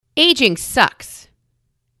Aging sucks.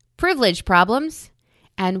 Privilege problems.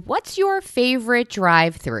 And what's your favorite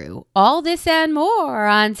drive-through? All this and more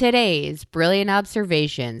on today's Brilliant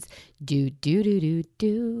Observations. Do.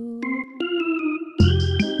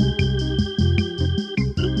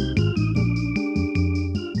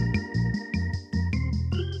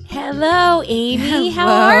 Hello, Amy. How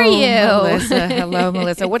are you? Melissa. Hello,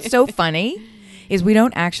 Melissa. What's so funny is we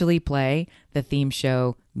don't actually play the theme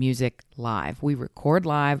show music live. We record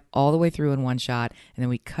live all the way through in one shot, and then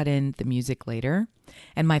we cut in the music later.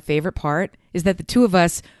 And my favorite part is that the two of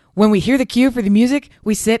us, when we hear the cue for the music,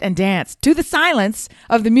 we sit and dance to the silence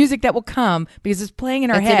of the music that will come because it's playing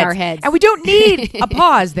in our heads. And we don't need a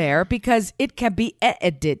pause there because it can be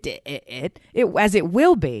edited as it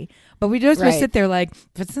will be. But we just sit there like,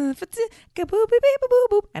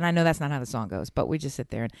 and I know that's not how the song goes, but we just sit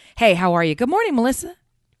there and, hey, how are you? Good morning, Melissa.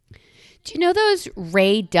 Do you know those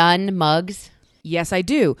Ray Dunn mugs? Yes, I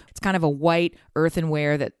do. It's kind of a white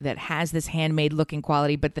earthenware that has this handmade looking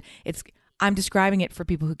quality, but I'm describing it for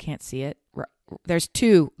people who can't see it. There's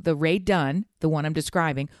two. The Ray Dunn, the one I'm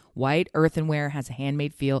describing, white earthenware, has a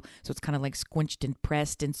handmade feel, so it's kind of like squinched and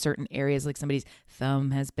pressed in certain areas, like somebody's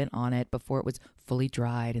thumb has been on it before it was fully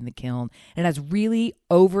dried in the kiln. And it has really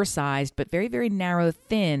oversized but very, very narrow,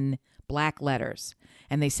 thin black letters.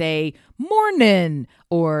 And they say morning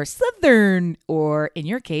or southern or, in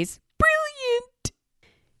your case, brilliant.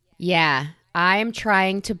 Yeah, I'm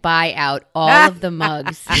trying to buy out all of the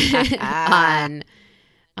mugs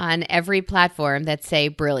on every platform that say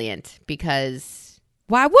brilliant because...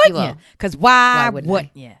 Why wouldn't you? Because why wouldn't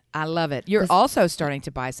you? I love it. You're also starting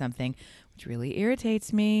to buy something which really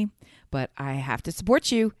irritates me, but I have to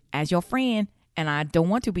support you as your friend, and I don't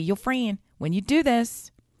want to be your friend when you do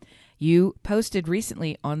this. You posted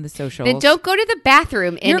recently on the socials. Then don't go to the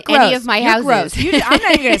bathroom in any of my houses. I'm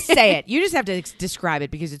not even going to say it. You just have to describe it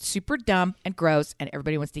because it's super dumb and gross, and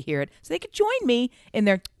everybody wants to hear it, so they can join me in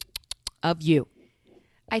their of you.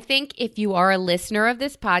 I think if you are a listener of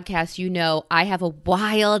this podcast, you know I have a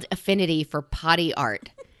wild affinity for potty art.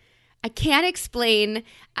 I can't explain.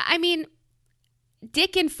 I mean,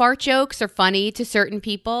 dick and fart jokes are funny to certain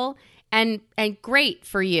people. And great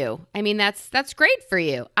for you. I mean, that's great for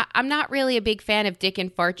you. I'm not really a big fan of dick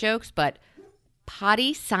and fart jokes, but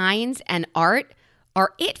potty signs and art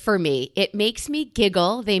are it for me. It makes me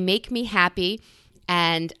giggle. They make me happy.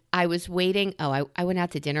 And I was waiting. Oh, I went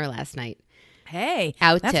out to dinner last night. Hey,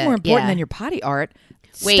 that's more important than your potty art.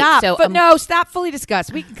 Wait, stop. so, Stop. Fully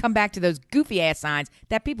discuss. We can come back to those goofy ass signs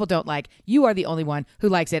that people don't like. You are the only one who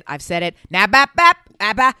likes it. I've said it. Now, bap, bap,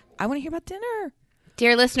 bap. I want to hear about dinner.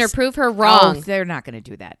 Dear listener, prove her wrong. Oh, they're not going to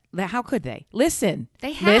do that. How could they? Listen.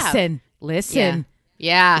 They have. Listen.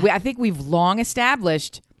 Yeah. I think we've long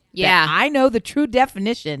established that I know the true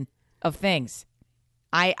definition of things.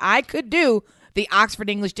 I could do the Oxford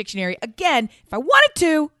English Dictionary again if I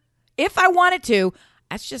wanted to.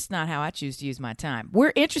 That's just not how I choose to use my time.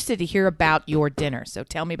 We're interested to hear about your dinner. So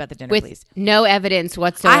tell me about the dinner, please. With no evidence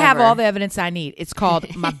whatsoever. I have all the evidence I need. It's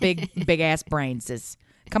called my big ass brains.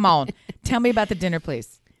 Come on. Tell me about the dinner,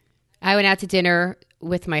 please. I went out to dinner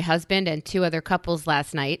with my husband and two other couples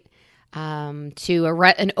last night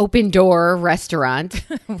to an open door restaurant.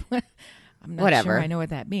 I'm not sure I know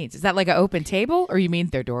what that means. Is that like an open table, or you mean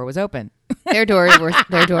their door was open? Their door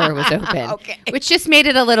was open, okay. Which just made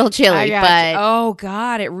it a little chilly. But oh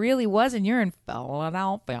God, it really was, and you're in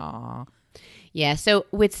Philadelphia. Yeah, so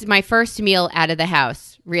it's my first meal out of the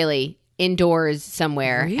house, really indoors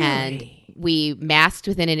somewhere, really? And we masked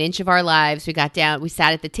within an inch of our lives. We got down. We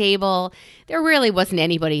sat at the table. There really wasn't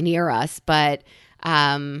anybody near us, but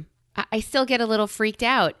I still get a little freaked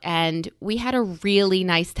out. And we had a really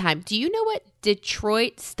nice time. Do you know what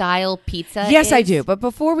Detroit-style pizza is? Yes, I do. But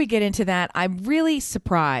before we get into that, I'm really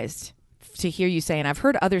surprised to hear you say, and I've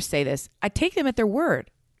heard others say this, I take them at their word,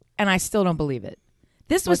 and I still don't believe it.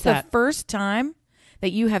 This was the first time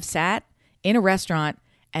that you have sat in a restaurant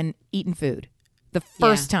and eaten food. The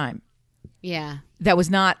first time. Yeah. That was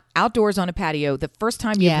not outdoors on a patio. The first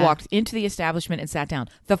time you've walked into the establishment and sat down.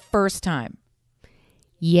 The first time.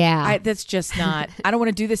 Yeah. That's just not, I don't want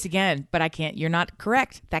to do this again, but I can't. You're not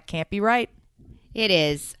correct. That can't be right. It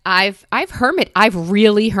is. I've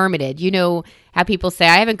really hermited. You know how people say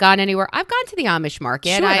I haven't gone anywhere. I've gone to the Amish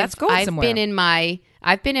market. Sure, that's going somewhere.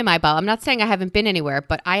 I've been in my bubble. I'm not saying I haven't been anywhere,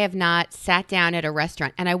 but I have not sat down at a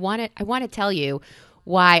restaurant. And I want to tell you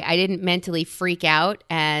why I didn't mentally freak out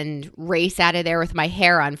and race out of there with my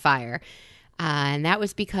hair on fire. And that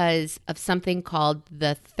was because of something called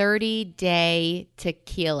the 30-day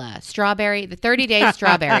tequila strawberry, the 30-day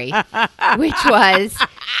strawberry, which was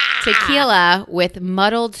tequila with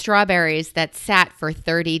muddled strawberries that sat for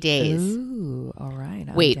 30 days. Ooh, all right.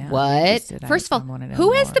 Wait, I'm what? interested. First of all,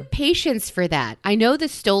 who has the patience for that? I know the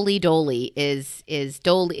Stoli Doli is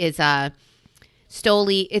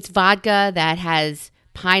Stoli. It's vodka that has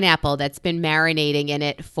pineapple that's been marinating in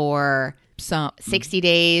it for 60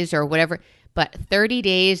 days or whatever. But 30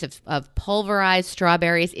 days of pulverized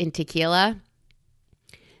strawberries in tequila,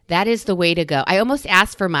 that is the way to go. I almost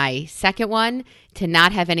asked for my second one to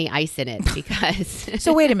not have any ice in it because...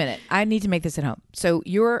 So wait a minute. I need to make this at home. So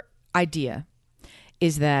your idea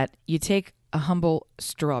is that you take a humble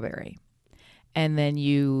strawberry and then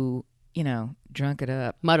you drunk it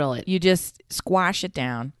up. Muddle it. You just squash it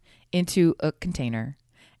down into a container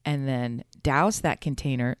and then douse that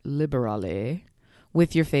container liberally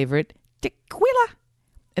with your favorite tequila.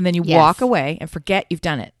 And then you walk away and forget you've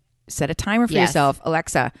done it. Set a timer for yourself.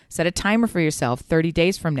 Alexa, set a timer for yourself 30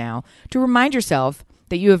 days from now to remind yourself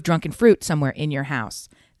that you have drunken fruit somewhere in your house.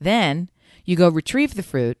 Then you go retrieve the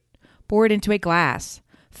fruit, pour it into a glass,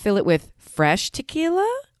 fill it with fresh tequila,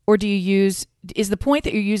 or is the point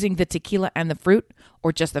that you're using the tequila and the fruit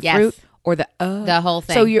or just the fruit or the whole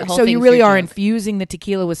thing? So you really are infusing the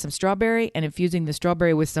tequila with some strawberry and infusing the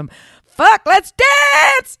strawberry with some let's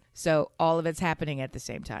dance. So all of it's happening at the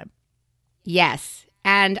same time. Yes.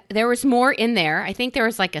 And there was more in there. I think there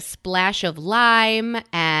was like a splash of lime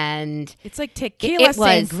and it's like tequila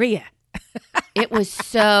sangria. It was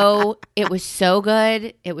so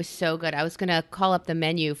good. It was so good. I was going to call up the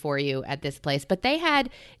menu for you at this place, but they had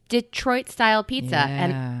Detroit style pizza. Yeah.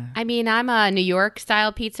 And I mean, I'm a New York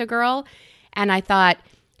style pizza girl. And I thought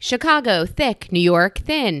Chicago thick, New York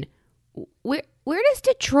thin. Where does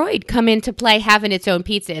Detroit come into play having its own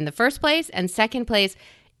pizza in the first place? And second place,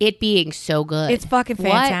 it being so good. It's fucking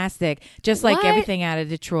fantastic. Just like everything out of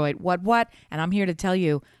Detroit. What? And I'm here to tell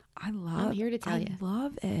you, I love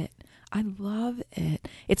it. I love it.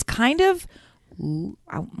 It's kind of,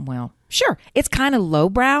 it's kind of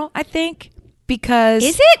lowbrow, I think, because...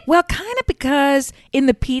 Is it? Well, kind of because in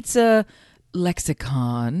the pizza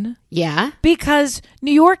lexicon... Yeah. Because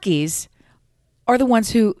New Yorkies are the ones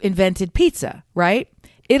who invented pizza, right?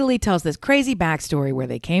 Italy tells this crazy backstory where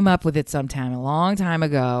they came up with it sometime a long time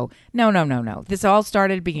ago. No. This all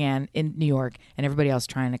began in New York and everybody else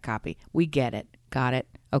trying to copy. We get it. Got it.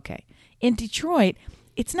 Okay. In Detroit,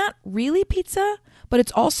 it's not really pizza, but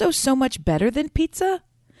it's also so much better than pizza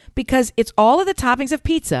because it's all of the toppings of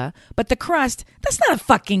pizza, but the crust, that's not a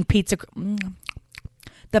fucking pizza.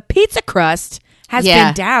 The pizza crust has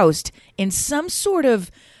been doused in some sort of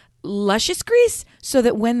luscious grease so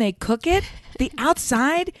that when they cook it, the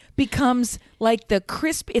outside becomes like the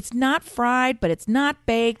crisp. It's not fried, but it's not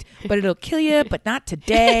baked, but it'll kill you, but not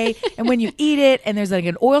today. And when you eat it and there's like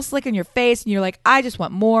an oil slick on your face and you're like, I just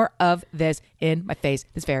want more of this in my face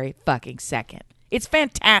this very fucking second. It's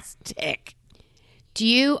fantastic.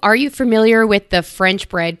 Are you familiar with the French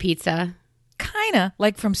bread pizza? Kinda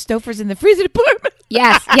like from Stouffer's in the freezer department.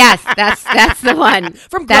 Yes, that's the one.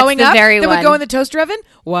 From growing up, that would go in the toaster oven?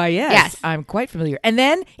 Why, yes, I'm quite familiar. And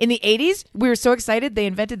then in the 80s, we were so excited they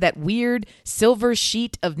invented that weird silver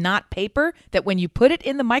sheet of not paper that when you put it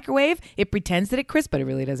in the microwave, it pretends that it crisps, but it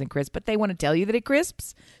really doesn't crisp. But they want to tell you that it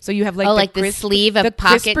crisps. So you have like the sleeve of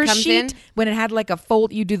pocket comes sheet, in? when it had like a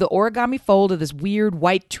fold, you do the origami fold of this weird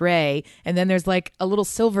white tray, and then there's like a little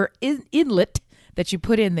silver inlet that you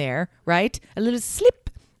put in there, right? A little slip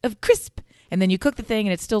of crisp. And then you cook the thing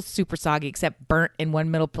and it's still super soggy except burnt in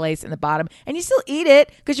one middle place in the bottom. And you still eat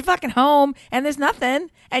it because you're fucking home and there's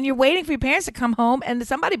nothing. And you're waiting for your parents to come home and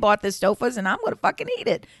somebody bought this Stouffer's and I'm going to fucking eat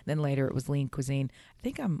it. Then later it was lean cuisine. I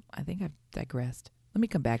think I've digressed. Let me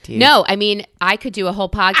come back to you. No, I mean, I could do a whole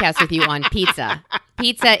podcast with you on pizza.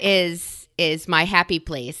 Pizza is my happy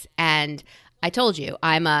place. And I told you,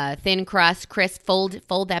 I'm a thin crust, crisp,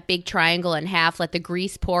 fold that big triangle in half, let the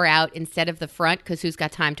grease pour out instead of the front, because who's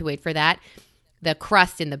got time to wait for that? The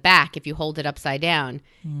crust in the back, if you hold it upside down.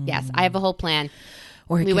 Yes, I have a whole plan.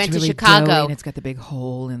 Or we went really to Chicago. And it's got the big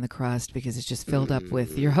hole in the crust because it's just filled up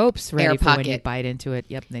with your hopes ready for when you bite into it.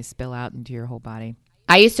 Yep, and they spill out into your whole body.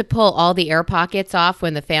 I used to pull all the air pockets off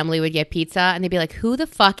when the family would get pizza, and they'd be like, "Who the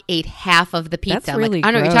fuck ate half of the pizza?" That's really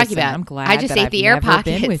I don't know what you're talking about. I'm glad I just ate the air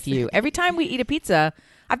pockets. Been with you every time we eat a pizza.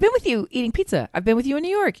 I've been with you eating pizza. I've been with you in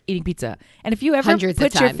New York eating pizza. And if you ever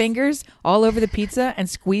put your fingers all over the pizza and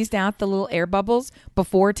squeezed out the little air bubbles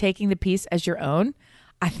before taking the piece as your own,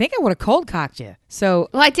 I think I would have cold cocked you. So,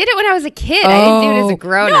 well, I did it when I was a kid. I didn't do it as a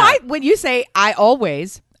grown up. When you say I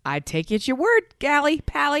take you at your word, gally,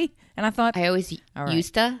 pally. And I thought I always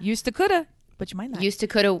used to. Coulda. but you might not. Used to,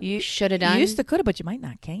 coulda, shoulda done. Used to, coulda, but you might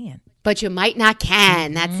not can. But you might not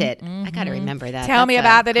can. That's it. I got to remember that. Tell me That's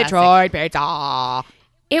about the classic. Detroit pizza.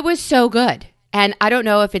 It was so good. And I don't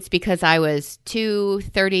know if it's because I was 2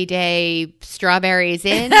 30-day strawberries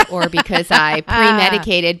in or because I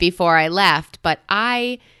pre-medicated before I left, but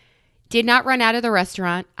I did not run out of the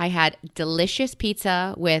restaurant. I had delicious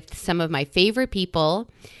pizza with some of my favorite people.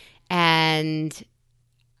 And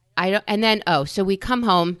so we come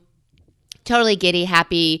home totally giddy,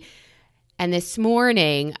 happy. And this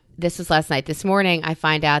morning, this was last night, this morning I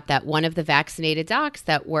find out that one of the vaccinated docs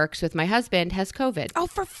that works with my husband has COVID. Oh,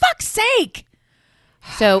 for fuck's sake.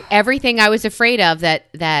 So everything I was afraid of,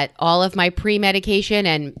 that all of my pre-medication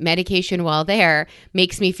and medication while there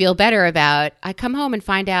makes me feel better about, I come home and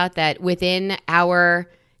find out that within our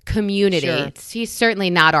community, Sure. he's certainly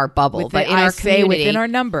not our bubble, but in our community. Within our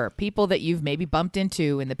number, people that you've maybe bumped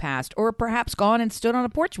into in the past, or perhaps gone and stood on a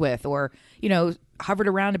porch with, or, hovered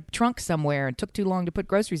around a trunk somewhere and took too long to put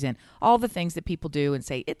groceries in. All the things that people do and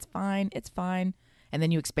say, it's fine. And then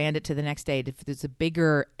you expand it to the next day. If there's a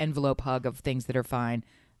bigger envelope hug of things that are fine.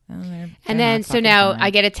 And then, so now I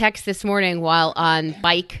get a text this morning while on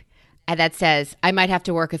bike that says, I might have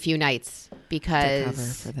to work a few nights because... To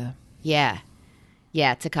cover for the...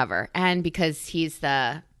 Yeah, to cover. And because he's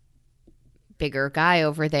the bigger guy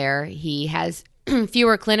over there, he has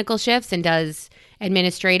fewer clinical shifts and does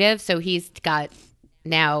administrative. So he's got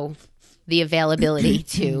now the availability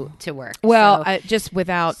to work. Well, So, just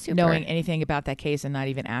without super. knowing anything about that case and not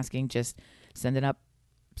even asking, just sending up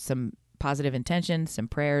some positive intentions, some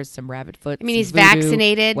prayers, some rabbit foot. I mean, he's voodoo,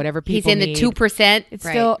 vaccinated. Whatever He's people in the need. 2%. It's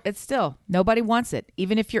right. still nobody wants it.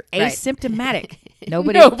 Even if you're Right. asymptomatic,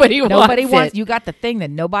 nobody Nobody wants it. You got the thing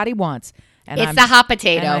that nobody wants. And It's the hot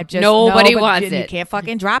potato. and I just- Nobody no, but wants you it. can't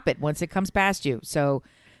fucking drop it once it comes past you. So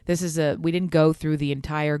this is we didn't go through the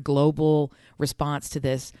entire global response to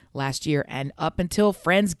this last year, and up until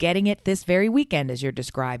Friends getting it this very weekend, as you're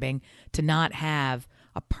describing, to not have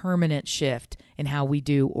a permanent shift in how we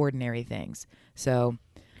do ordinary things. So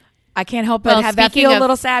I can't help but have that speaking feel a of-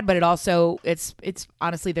 little sad, but it also it's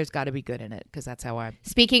honestly there's got to be good in it because that's how I.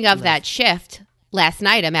 Speaking of that shift, last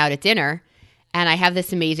night I'm out at dinner and I have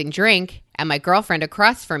this amazing drink and my girlfriend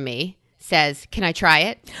across from me says, "Can I try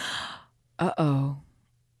it?" Uh-oh.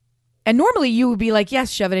 And normally you would be like, yes,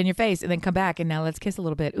 shove it in your face and then come back and now let's kiss a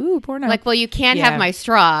little bit. Ooh, porno. Like, well, you can't Yeah. have my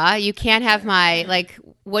straw. You can't have my, like,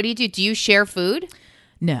 what do you do? Do you share food?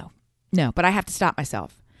 No, but I have to stop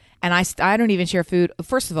myself. And I don't even share food.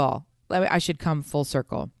 First of all, I should come full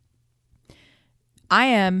circle. I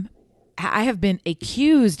have been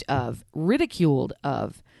accused of, ridiculed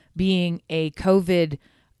of being a COVID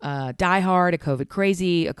diehard, a COVID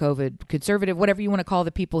crazy, a COVID conservative, whatever you want to call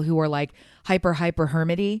the people who are like hyper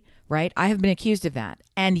hermity, right? I have been accused of that.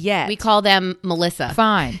 And yet We call them Melissa.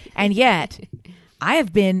 fine. And yet I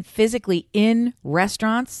have been physically in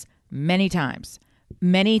restaurants many times,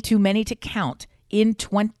 too many to count in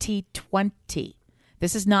 2020.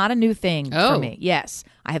 This is not a new thing Oh. for me. Yes,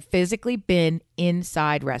 I have physically been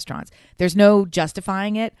inside restaurants. There's no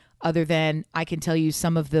justifying it other than I can tell you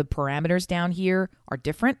some of the parameters down here are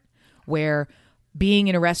different, where being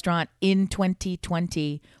in a restaurant in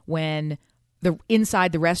 2020 when the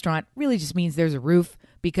inside the restaurant really just means there's a roof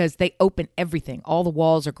because they open everything. All the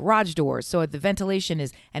walls are garage doors. So the ventilation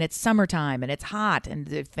is, and it's summertime and it's hot and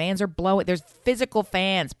the fans are blowing. There's physical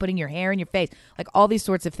fans putting your hair in your face, like all these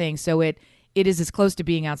sorts of things. So it is as close to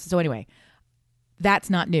being outside. So anyway,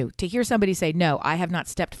 that's not new. To hear somebody say, no, I have not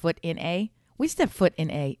stepped foot in we step foot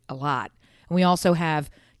in a lot. And we also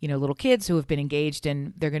have, little kids who have been engaged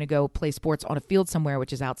and they're going to go play sports on a field somewhere,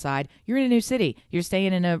 which is outside. You're in a new city. You're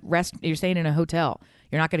staying in a hotel.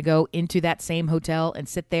 You're not going to go into that same hotel and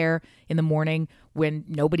sit there in the morning when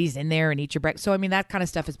nobody's in there and eat your breakfast. So, that kind of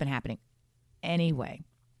stuff has been happening. Anyway,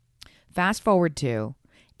 fast forward to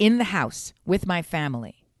in the house with my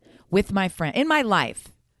family, with my friend, in my life,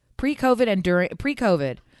 pre-COVID and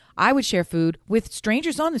pre-COVID, I would share food with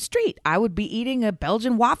strangers on the street. I would be eating a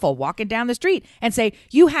Belgian waffle, walking down the street and say,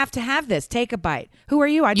 you have to have this. Take a bite. Who are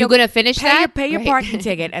you? You going to finish that? Pay your Right. parking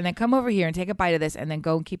ticket and then come over here and take a bite of this and then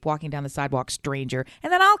go and keep walking down the sidewalk, stranger.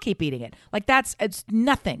 And then I'll keep eating it. Like it's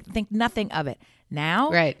nothing. Think nothing of it.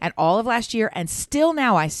 Now, Right. and all of last year and still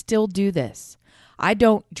now, I still do this. I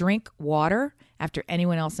don't drink water after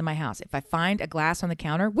anyone else in my house. If I find a glass on the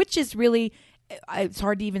counter, which is really... it's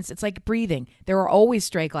hard to even, it's like breathing. There are always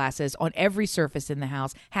stray glasses on every surface in the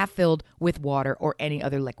house, half filled with water or any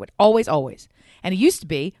other liquid. Always, always. And it used to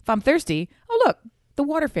be, if I'm thirsty, oh, look, the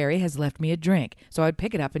water fairy has left me a drink. So I'd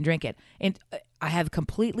pick it up and drink it. And I have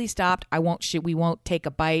completely stopped. We won't take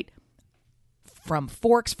a bite from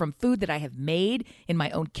forks, from food that I have made in my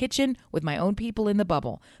own kitchen with my own people in the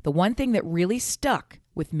bubble. The one thing that really stuck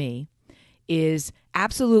with me is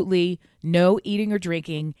absolutely no eating or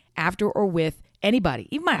drinking after or with anybody.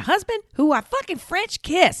 Even my husband, who I fucking French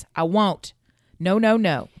kiss. I won't. No, no,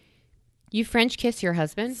 no. You French kiss your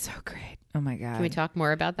husband? So great. Oh, my God. Can we talk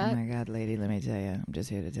more about that? Oh, my God, lady, let me tell you. I'm just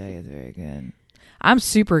here to tell you it's very good. I'm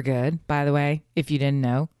super good, by the way, if you didn't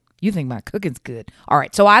know. You think my cooking's good. All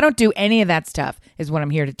right, so I don't do any of that stuff is what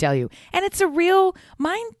I'm here to tell you. And it's a real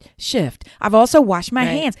mind shift. I've also washed my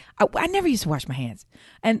hands. I never used to wash my hands.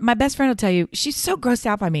 And my best friend will tell you, she's so grossed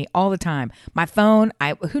out by me all the time. My phone,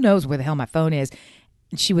 who knows where the hell my phone is.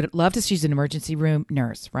 She would love to, she's an emergency room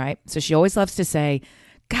nurse, right? So she always loves to say,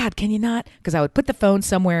 God, can you not? Because I would put the phone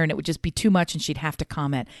somewhere and it would just be too much and she'd have to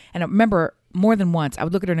comment. And I remember more than once, I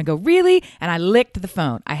would look at her and go, really? And I licked the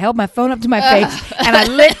phone. I held my phone up to my face and I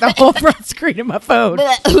licked the whole front screen of my phone.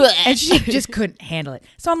 And she just couldn't handle it.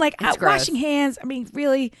 So I'm like, washing hands, I mean,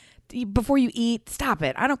 really? Before you eat, stop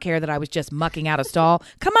it. I don't care that I was just mucking out a stall.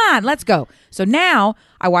 Come on, let's go. So now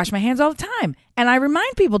I wash my hands all the time. And I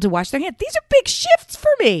remind people to wash their hands. These are big shifts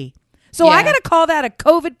for me. So I got to call that a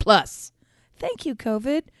COVID plus. Thank you,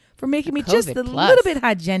 COVID, for making me just a little bit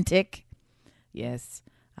hygienic. Yes,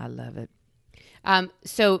 I love it.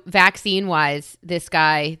 So vaccine-wise, this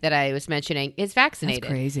guy that I was mentioning is vaccinated.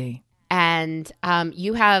 That's crazy. And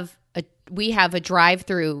we have a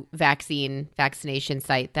drive-through vaccination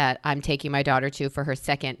site that I'm taking my daughter to for her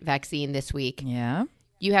second vaccine this week. Yeah.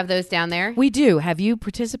 You have those down there? We do. Have you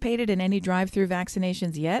participated in any drive-through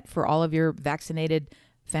vaccinations yet for all of your vaccinated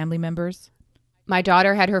family members? My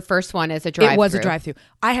daughter had her first one as a drive-through. It was a drive-through.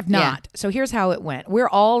 I have not. Yeah. So here's how it went. We're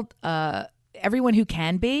all, everyone who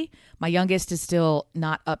can be. My youngest is still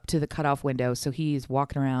not up to the cutoff window, so he's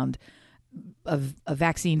walking around a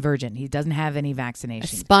vaccine virgin. He doesn't have any vaccination.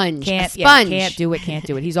 A sponge. Can't do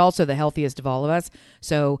it. He's also the healthiest of all of us.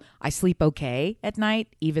 So I sleep okay at night,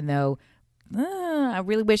 even though I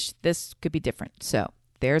really wish this could be different. So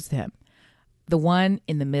there's him. The one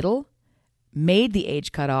in the middle made the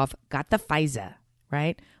age cutoff, got the Pfizer,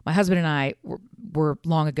 right? My husband and I were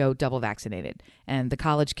long ago double vaccinated, and the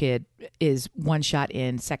college kid is one shot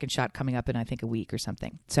in, second shot coming up in, I think, a week or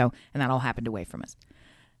something. So, and that all happened away from us.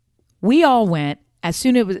 We all went as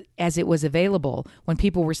soon as it was available. When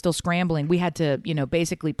people were still scrambling, we had to,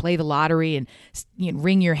 basically play the lottery and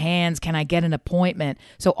wring your hands. Can I get an appointment?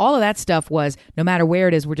 So all of that stuff was, no matter where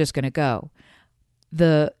it is, we're just going to go.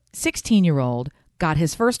 The 16-year-old got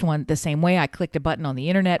his first one the same way. I clicked a button on the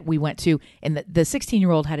internet. We went to, and the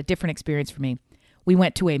 16-year-old had a different experience for me. We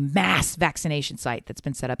went to a mass vaccination site that's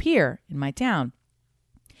been set up here in my town,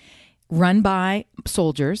 run by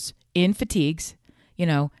soldiers in fatigues,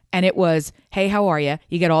 and it was, hey, how are you?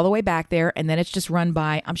 You get all the way back there, and then it's just run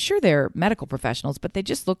by, I'm sure they're medical professionals, but they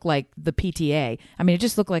just look like the PTA. I mean, it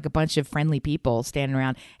just looked like a bunch of friendly people standing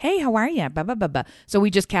around. Hey, how are you? Blah, blah, blah, blah. So we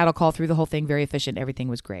just cattle call through the whole thing. Very efficient. Everything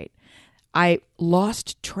was great. I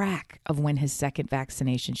lost track of when his second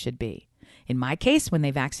vaccination should be. In my case, when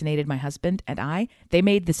they vaccinated my husband and I, they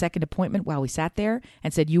made the second appointment while we sat there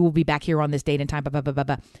and said, you will be back here on this date and time, blah, blah, blah, blah,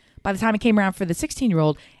 blah. By the time it came around for the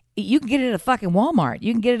 16-year-old, you can get it at a fucking Walmart.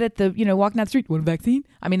 You can get it at the, walking down the street. You want a vaccine?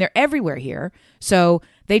 I mean, they're everywhere here. So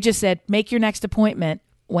they just said, make your next appointment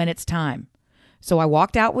when it's time. So I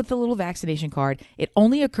walked out with the little vaccination card. It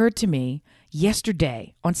only occurred to me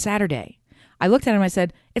yesterday on Saturday. I looked at him and I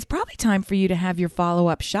said, it's probably time for you to have your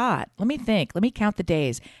follow-up shot. Let me think. Let me count the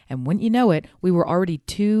days. And wouldn't you know it, we were already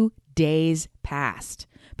 2 days past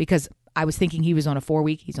because I was thinking he was on a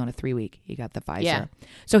 4-week. He's on a 3-week. He got the Pfizer. Yeah.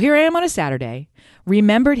 So here I am on a Saturday. In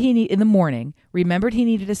the morning, remembered he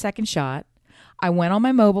needed a second shot. I went on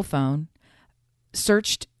my mobile phone,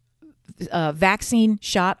 searched vaccine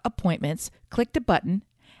shot appointments, clicked a button,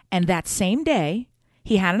 and that same day,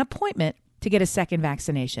 he had an appointment to get a second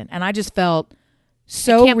vaccination. And I just felt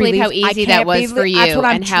so I can't relieved. believe how easy that was for you. That's what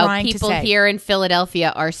I'm and how trying people to say. here in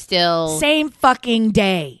Philadelphia are still... Same fucking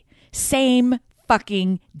day. Same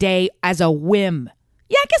fucking day as a whim.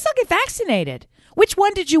 Yeah, I guess I'll get vaccinated. Which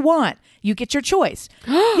one did you want? You get your choice.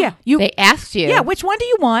 Yeah, they asked you. Yeah, which one do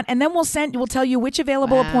you want? And then we'll tell you which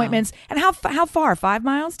available appointments and how far. 5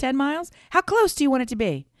 miles? 10 miles? How close do you want it to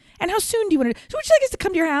be? And how soon do you want to? So would you like us to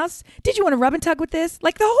come to your house? Did you want to rub and tug with this?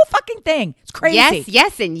 Like the whole fucking thing. It's crazy.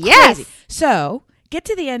 Yes, and yes. Crazy. So get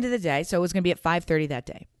to the end of the day. So it was going to be at 5:30 that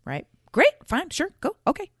day, right? Great, fine, sure, go,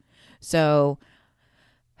 okay. So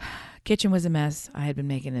kitchen was a mess. I had been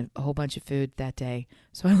making a whole bunch of food that day.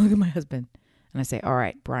 So I look at my husband and I say, all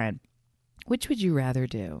right, Brian, which would you rather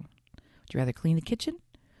do? Would you rather clean the kitchen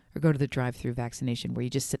or go to the drive-through vaccination where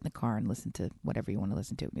you just sit in the car and listen to whatever you want to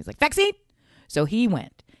listen to? And he's like, vaccine. So he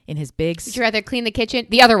went in his big Would you rather clean the kitchen?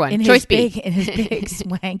 The other one. in Choice his B. big in his big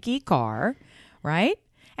swanky car, right?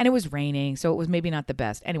 And it was raining, so it was maybe not the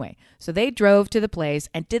best. Anyway, so they drove to the place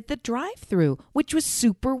and did the drive-through, which was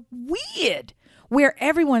super weird. Where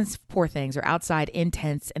everyone's poor things are outside in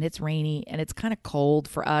tents and it's rainy and it's kind of cold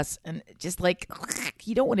for us and just like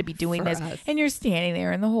you don't want to be doing this and you're standing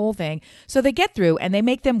there and the whole thing. So they get through and they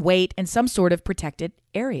make them wait in some sort of protected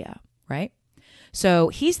area, right? So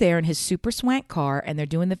he's there in his super swank car and they're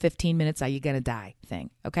doing the 15 minutes are you gonna die thing,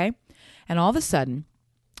 okay? And all of a sudden,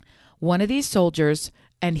 one of these soldiers,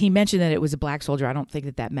 and he mentioned that it was a black soldier. I don't think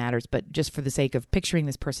that that matters, but just for the sake of picturing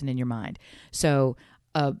this person in your mind. So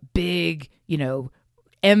a big,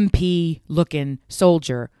 MP looking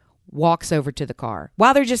soldier walks over to the car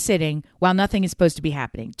while they're just sitting, while nothing is supposed to be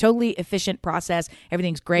happening. Totally efficient process.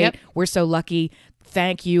 Everything's great. Yep. We're so lucky.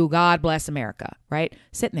 Thank you. God bless America. Right?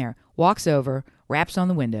 Sitting there, walks over, raps on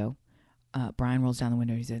the window. Brian rolls down the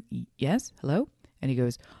window. He said, yes, hello? And he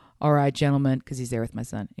goes, all right, gentlemen, because he's there with my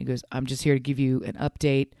son. He goes, I'm just here to give you an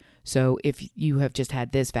update. So if you have just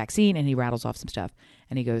had this vaccine, and he rattles off some stuff.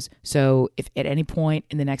 And he goes, so if at any point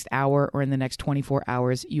in the next hour or in the next 24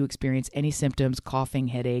 hours you experience any symptoms, coughing,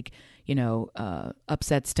 headache,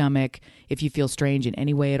 upset stomach, if you feel strange in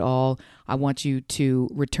any way at all, I want you to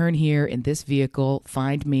return here in this vehicle,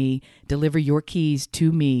 find me, deliver your keys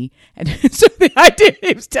to me. And so the idea,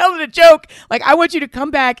 he was telling a joke, like, I want you to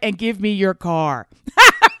come back and give me your car.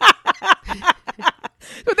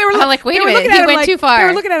 But they were like, wait a minute, he went too far. They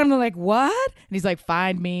were looking at him like, what? And he's like,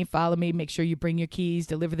 find me, follow me, make sure you bring your keys,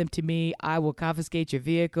 deliver them to me. I will confiscate your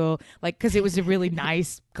vehicle. Like, because it was a really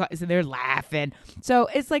nice, and they're laughing. So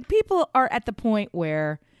it's like people are at the point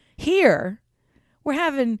where here we're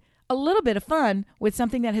having a little bit of fun with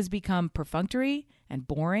something that has become perfunctory and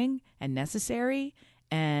boring and necessary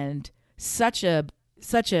and such a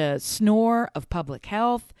snore of public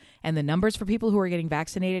health. And the numbers for people who are getting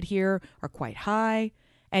vaccinated here are quite high.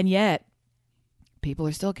 And yet, people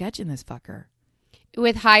are still catching this fucker.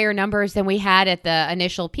 With higher numbers than we had at the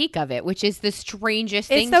initial peak of it, which is the strangest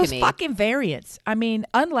thing to me. It's those fucking variants. I mean,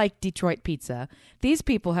 unlike Detroit pizza, these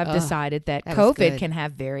people have decided that COVID can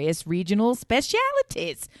have various regional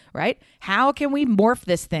specialities, right? How can we morph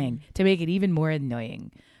this thing to make it even more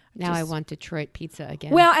annoying? Now I want Detroit pizza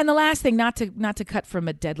again. Well, and the last thing, not to cut from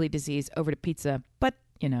a deadly disease over to pizza, but,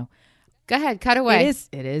 Go ahead, cut away.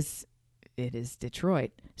 It is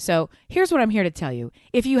Detroit. So here's what I'm here to tell you.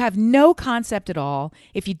 If you have no concept at all,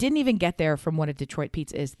 if you didn't even get there from what a Detroit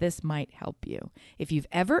pizza is, this might help you. If you've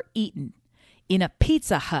ever eaten in a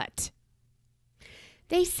Pizza Hut.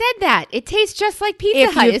 They said that. It tastes just like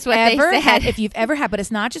Pizza Hut is what they said. If you've ever had, but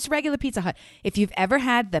it's not just regular Pizza Hut. If you've ever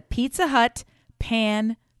had the Pizza Hut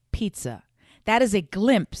pan pizza, that is a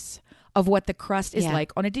glimpse of what the crust is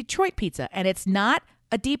like on a Detroit pizza. And it's not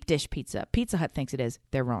a deep dish pizza. Pizza Hut thinks it is.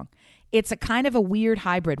 They're wrong. It's a kind of a weird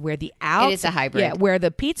hybrid where the it is a hybrid. Yeah, where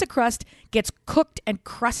the pizza crust gets cooked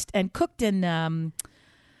in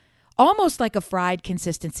almost like a fried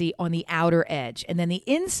consistency on the outer edge, and then the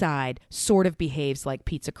inside sort of behaves like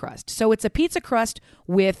pizza crust. So it's a pizza crust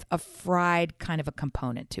with a fried kind of a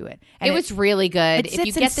component to it. And it was really good. If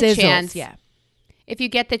you get the chance, if you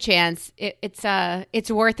get the chance,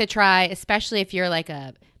 it's worth a try, especially if you're like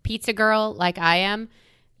a pizza girl like I am.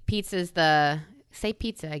 Say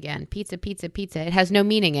pizza again. Pizza, pizza, pizza. It has no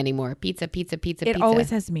meaning anymore. Pizza, pizza, pizza, pizza. It always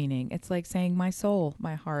has meaning. It's like saying my soul,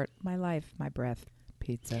 my heart, my life, my breath.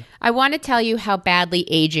 Pizza. I want to tell you how badly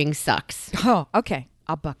aging sucks. Oh, okay.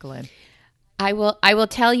 I'll buckle in. I will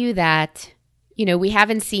tell you that, we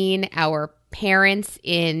haven't seen our parents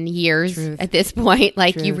in years at this point.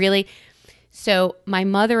 Like you really. So my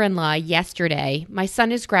mother-in-law yesterday, my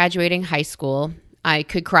son is graduating high school. I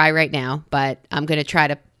could cry right now, but I'm going to try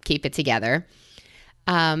to keep it together.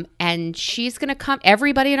 And she's going to come.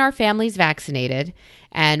 Everybody in our family's vaccinated,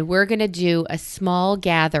 and we're going to do a small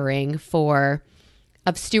gathering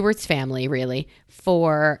of Stuart's family, really,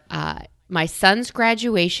 for my son's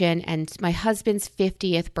graduation and my husband's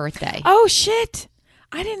 50th birthday. Oh, shit.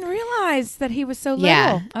 I didn't realize that he was so little.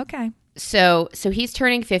 Yeah. Okay. So he's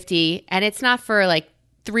turning 50, and it's not for like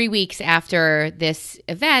 3 weeks after this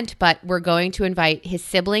event, but we're going to invite his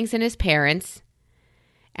siblings and his parents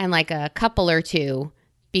and like a couple or two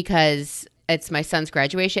because it's my son's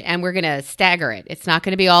graduation, and we're going to stagger it. It's not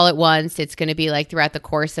going to be all at once. It's going to be like throughout the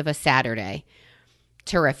course of a Saturday.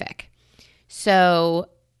 Terrific. So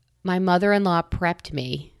my mother-in-law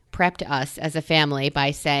prepped us as a family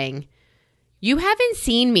by saying, you haven't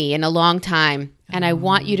seen me in a long time, and I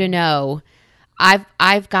want you to know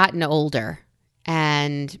I've gotten older,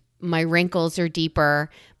 and my wrinkles are deeper.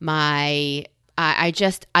 I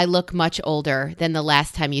I look much older than the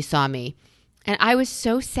last time you saw me. And I was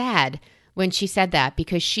so sad when she said that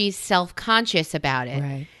because she's self-conscious about it.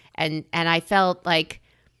 Right. And I felt like,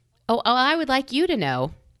 I would like you to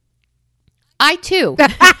know. I too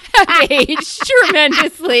have aged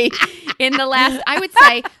tremendously in the last, I would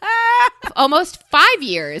say, almost 5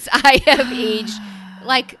 years. I have aged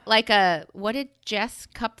like what did Jess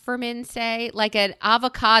Kupferman say? Like an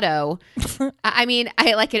avocado. I mean,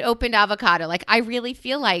 I like an opened avocado. Like I really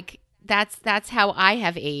feel like that's how I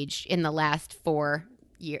have aged in the last 4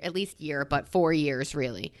 years, at least year, but 4 years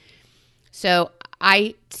really. So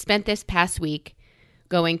I spent this past week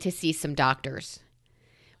going to see some doctors.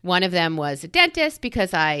 One of them was a dentist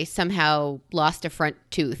because I somehow lost a front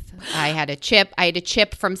tooth. I had a chip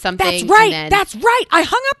from something. That's right. That's right. I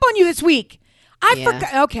hung up on you this week. I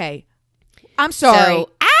forgot. Okay. I'm sorry.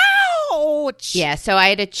 Ouch. Yeah. So I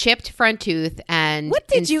had a chipped front tooth, and what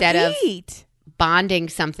did you eat? Bonding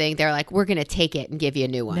something, they're like, we're going to take it and give you a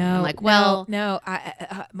new one. No, I'm like, well, no.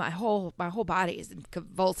 My whole body is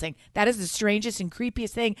convulsing. That is the strangest and creepiest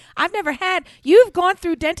thing I've never had. You've gone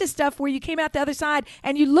through dentist stuff where you came out the other side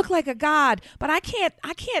and you look like a god, but I can't.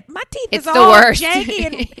 My teeth it's is the all worst.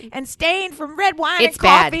 janky and stained from red wine it's and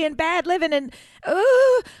coffee bad. and bad living, and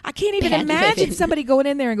I can't even Bad imagine living. somebody going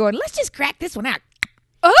in there and going, let's just crack this one out.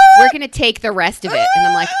 We're going to take the rest of it. And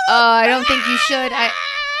I'm like, I don't think you should.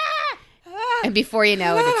 And before you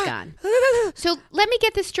know it, it's gone. So let me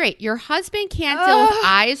get this straight. Your husband can't deal with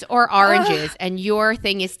eyes or oranges, and your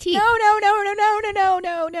thing is teeth. No.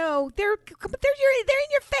 They're in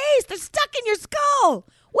your face. They're stuck in your skull.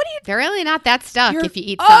 What are you? They're really not that stuck if you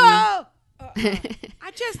eat something.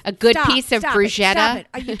 I just a good piece of bruschetta. Stop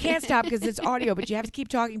it. You can't stop because it's audio, but you have to keep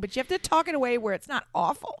talking. But you have to talk in a way where it's not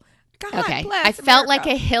awful. God okay, bless I felt America.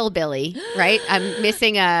 like a hillbilly, right? I'm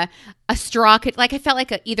missing a straw. Like I felt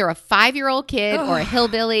like either a 5-year-old kid or a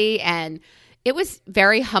hillbilly, and it was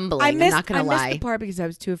very humbling. I'm not going to lie. I missed the part because I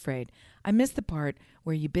was too afraid. I missed the part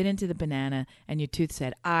where you bit into the banana and your tooth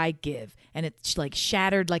said, I give. And it's like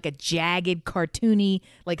shattered like a jagged, cartoony,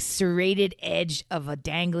 like serrated edge of a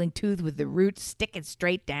dangling tooth with the roots sticking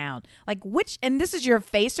straight down. Like and this is your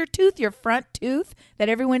facer tooth, your front tooth that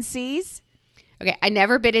everyone sees? Okay, I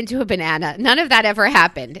never bit into a banana. None of that ever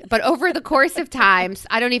happened. But over the course of times,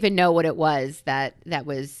 I don't even know what it was that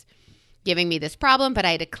was giving me this problem. But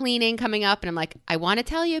I had a cleaning coming up, and I'm like, I want to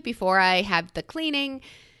tell you before I have the cleaning,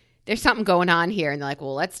 there's something going on here. And they're like,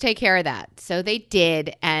 well, let's take care of that. So they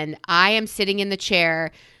did, and I am sitting in the chair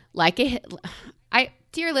like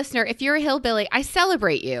dear listener, if you're a hillbilly, I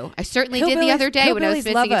celebrate you. I certainly did the other day when I was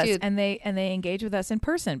missing a tooth. And they engage with us in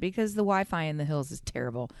person because the Wi-Fi in the hills is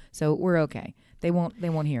terrible. So we're okay. They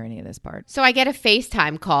won't hear any of this part. So I get a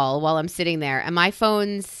FaceTime call while I'm sitting there, and my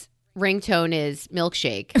phone's ringtone is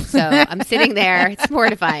milkshake. So I'm sitting there. It's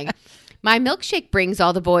mortifying. My milkshake brings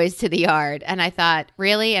all the boys to the yard. And I thought,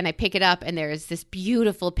 really? And I pick it up, and there's this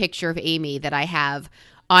beautiful picture of Amy that I have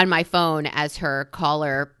on my phone as her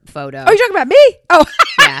caller photo. Oh, you're talking about me? Oh.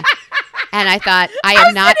 Yeah. And I thought, I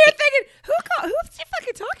am not. Sitting here thinking, who's she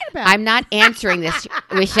fucking talking about? I'm not answering this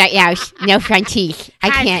with no front teeth. I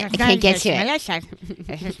can't get to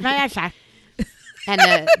it. And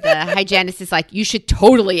the hygienist is like, you should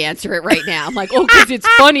totally answer it right now. I'm like, because it's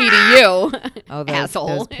funny to you,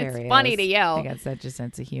 asshole. It's funny to you. I got such a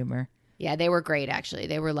sense of humor. Yeah, they were great, actually.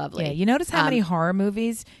 They were lovely. Yeah, you notice how many horror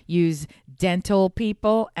movies use dental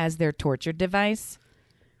people as their torture device?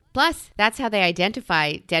 Plus, that's how they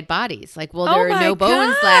identify dead bodies. Like, well, Oh there are my no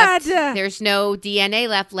bones God. left. There's no DNA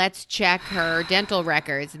left. Let's check her dental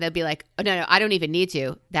records. And they'll be like, oh, no, I don't even need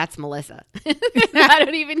to. That's Melissa. I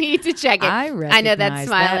don't even need to check it. I know that recognize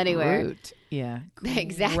smile that anywhere. root. Yeah.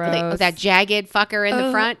 Exactly. Gross. Oh, that jagged fucker in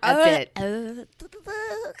the front. That's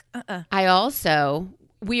it. I also,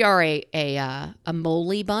 we are a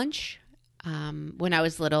moly bunch. When I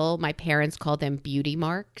was little, my parents called them beauty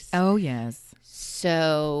marks. Oh, yes.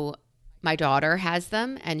 So my daughter has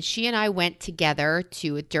them, and she and I went together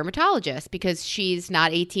to a dermatologist because she's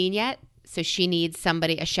not 18 yet. So she needs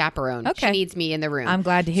a chaperone. Okay. She needs me in the room. I'm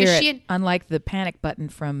glad to hear it. Unlike the panic button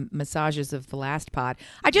from massages of the last pod.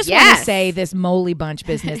 I just want to say this moly bunch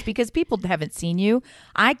business because people haven't seen you.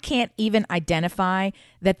 I can't even identify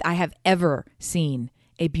that I have ever seen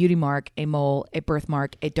a beauty mark, a mole, a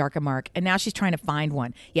birthmark, a darker mark, and now she's trying to find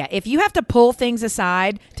one. Yeah, if you have to pull things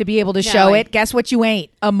aside to be able to show it, guess what you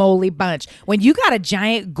ain't? A moly bunch. When you got a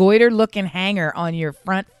giant goiter-looking hanger on your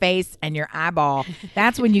front face and your eyeball,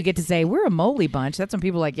 that's when you get to say, we're a moly bunch. That's when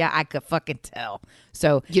people are like, yeah, I could fucking tell.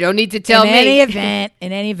 So you don't need to tell me. In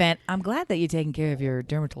any event, I'm glad that you're taking care of your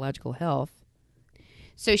dermatological health.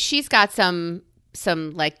 So she's got some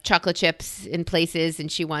some like chocolate chips in places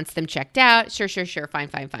and she wants them checked out. Sure.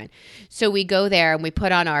 Fine. So we go there and we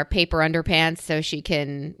put on our paper underpants so she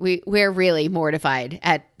can, we're really mortified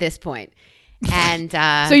at this point. And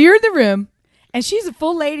so you're in the room and she's a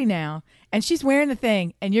full lady now and she's wearing the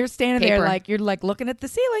thing and you're standing there like, you're like looking at the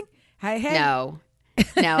ceiling. Hey. No,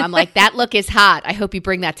 I'm like, that look is hot. I hope you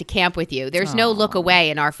bring that to camp with you. There's no look away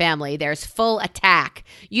in our family. There's full attack.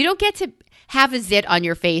 You don't get to have a zit on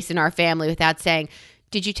your face in our family without saying,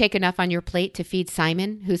 did you take enough on your plate to feed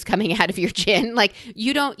Simon who's coming out of your chin? Like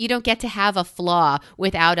you don't get to have a flaw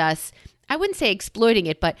without us. I wouldn't say exploiting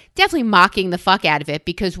it, but definitely mocking the fuck out of it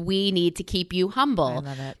because we need to keep you humble. I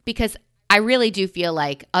love it. Because I really do feel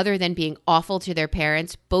like other than being awful to their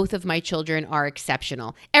parents, both of my children are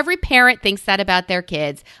exceptional. Every parent thinks that about their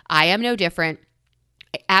kids. I am no different.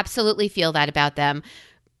 I absolutely feel that about them.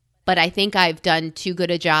 But I think I've done too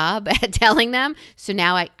good a job at telling them. So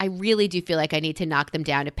now I really do feel like I need to knock them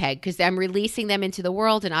down a peg because I'm releasing them into the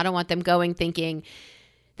world and I don't want them going thinking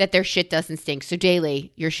that their shit doesn't stink. So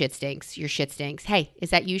daily, your shit stinks. Your shit stinks. Hey,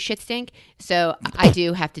 is that you shit stink? So I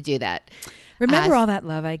do have to do that. Remember all that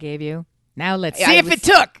love I gave you? Now let's see if it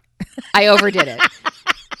took. I overdid it.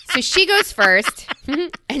 So she goes first,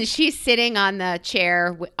 and she's sitting on the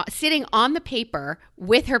chair, sitting on the paper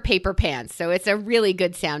with her paper pants. So it's a really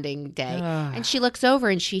good sounding day. And she looks over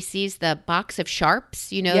and she sees the box of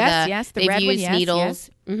sharps. You know, the they've red used one, needles.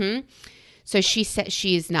 Mm-hmm. So she said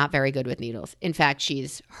she's not very good with needles. In fact,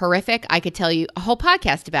 she's horrific. I could tell you a whole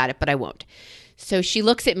podcast about it, but I won't. So she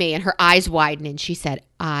looks at me and her eyes widen and she said,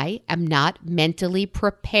 I am not mentally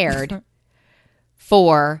prepared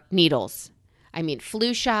for needles. I mean,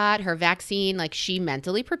 flu shot, her vaccine, like she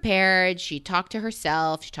mentally prepared. She talked to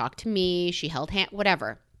herself. She talked to me. She held hand,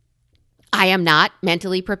 whatever. I am not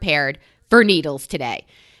mentally prepared for needles today.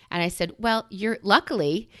 And I said, well,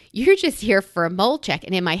 luckily, you're just here for a mole check.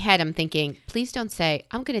 And in my head, I'm thinking, please don't say,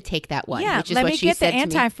 I'm going to take that one. Yeah, which is let what me she get the said to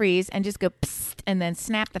me. antifreeze and just go psst and then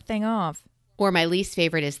snap the thing off. Or my least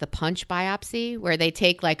favorite is the punch biopsy where they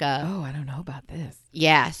take like a... Oh, I don't know about this.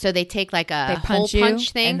 Yeah, so they take like a hole punch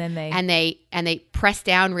punch thing and then they press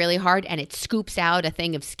down really hard and it scoops out a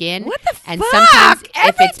thing of skin. What the and fuck? Sometimes Every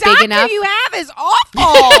if it's big enough, you have is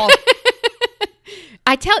awful.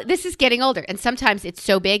 this is getting older, and sometimes it's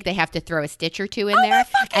so big they have to throw a stitch or two in there, my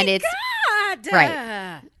fucking and it's God.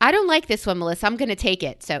 right. I don't like this one, Melissa. I'm going to take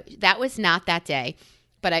it. So that was not that day,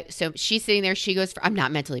 but so she's sitting there. She goes, I'm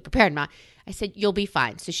not mentally prepared, Ma. I said, you'll be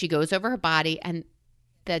fine. So she goes over her body, and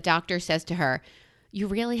the doctor says to her, you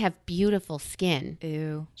really have beautiful skin.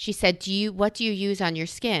 Ew. She said, what do you use on your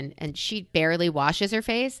skin? And she barely washes her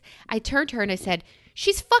face. I turned to her and I said,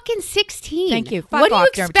 she's fucking 16. Thank you. What do you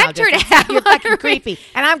expect her to have? You're fucking creepy.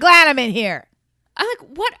 And I'm glad I'm in here. I'm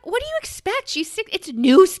like, what do you expect? She's sick. It's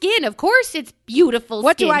new skin. Of course it's beautiful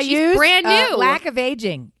What skin. do I She's use? Brand new. Lack of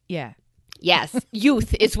aging. Yeah. Yes,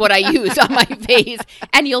 youth is what I use on my face.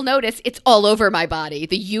 And you'll notice it's all over my body.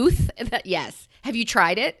 The youth, yes. Have you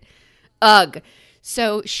tried it? Ugh.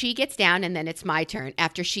 So she gets down and then it's my turn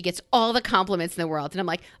after she gets all the compliments in the world. And I'm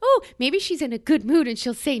like, oh, maybe she's in a good mood and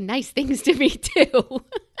she'll say nice things to me too.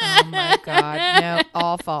 Oh my God. No,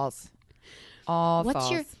 all false. All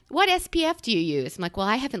false. What SPF do you use? I'm like, well,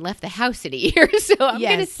 I haven't left the house in a year, so I'm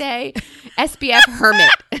going to say SPF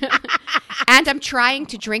Hermit. And I'm trying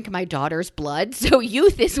to drink my daughter's blood, so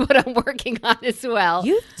youth is what I'm working on as well.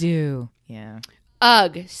 You do. Yeah.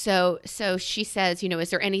 Ugh. So she says, is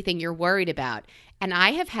there anything you're worried about? And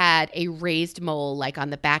I have had a raised mole like on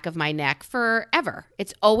the back of my neck forever.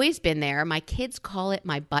 It's always been there. My kids call it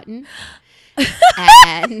my button.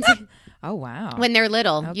 And oh, wow. when they're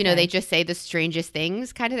little, Okay. they just say the strangest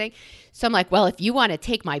things kind of thing. So I'm like, well, if you want to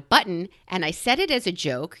take my button, and I said it as a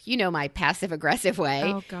joke, my passive aggressive way.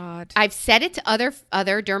 Oh, God. I've said it to other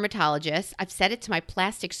dermatologists. I've said it to my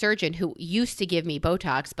plastic surgeon who used to give me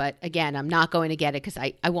Botox, but again, I'm not going to get it because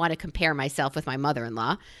I want to compare myself with my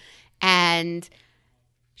mother-in-law. And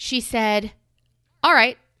she said, all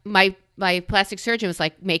right, my plastic surgeon was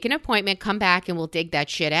like, make an appointment, come back, and we'll dig that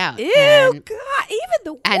shit out. Ew, and, God, even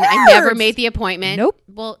the words. And I never made the appointment. Nope.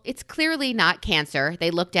 Well, it's clearly not cancer. They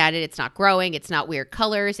looked at it. It's not growing. It's not weird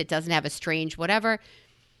colors. It doesn't have a strange whatever.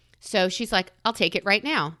 So she's like, I'll take it right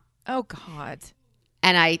now. Oh, God.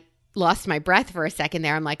 And I lost my breath for a second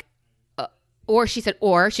there. I'm like, she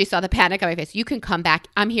saw the panic on my face. You can come back.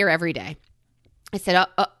 I'm here every day. I said,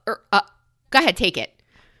 go ahead, take it.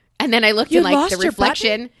 And then I looked in like the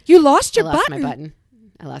reflection. You lost your I lost button. my button.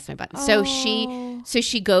 I lost my button. Oh. So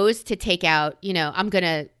she goes to take out, I'm going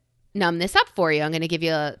to numb this up for you. I'm going to give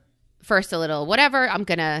you first a little whatever.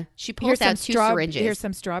 She pulls out two syringes. Here's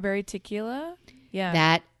some strawberry tequila. Yeah.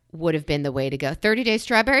 That would have been the way to go. 30-day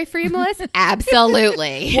strawberry for you, Melissa?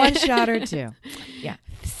 Absolutely. 1 shot or 2. Yeah.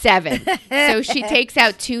 7. So she takes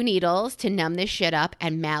out 2 needles to numb this shit up,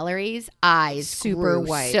 and Mallory's eyes Super grew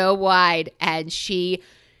white. so wide, and she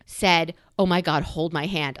said, "Oh my God, hold my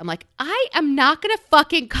hand." I'm like, I am not going to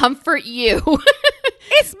fucking comfort you.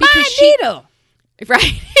 It's my needle.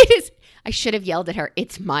 Right? It is. I should have yelled at her.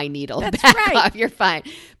 It's my needle. That's Back right. off. You're fine.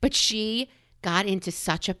 But she got into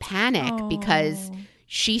such a panic because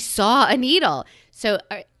she saw a needle. So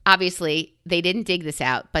obviously they didn't dig this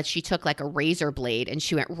out, but she took like a razor blade and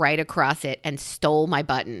she went right across it and stole my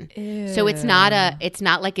button. Ew. So it's not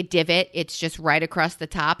like a divot. It's just right across the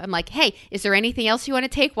top. I'm like, hey, is there anything else you want to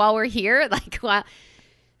take while we're here?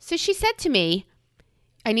 So she said to me,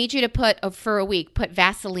 I need you to put for a week, put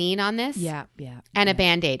Vaseline on this. Yeah. And a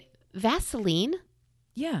Band-Aid. Vaseline?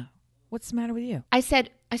 Yeah. What's the matter with you? I said,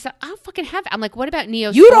 I don't fucking have it. I'm like, what about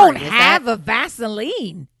Neosporin? You don't have a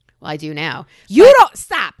Vaseline. Well, I do now. You don't.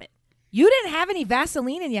 Stop it. You didn't have any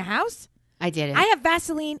Vaseline in your house? I didn't. I have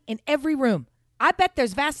Vaseline in every room. I bet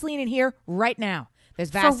there's Vaseline in here right now. There's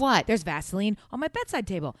For what? There's Vaseline on my bedside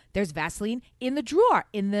table. There's Vaseline in the drawer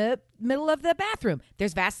in the middle of the bathroom.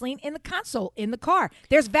 There's Vaseline in the console in the car.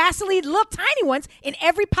 There's Vaseline, little tiny ones, in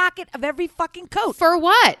every pocket of every fucking coat. For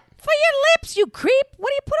what? For your lips, you creep. What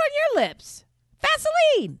do you put on your lips?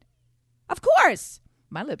 Vaseline. Of course.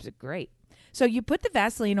 My lips are great. So you put the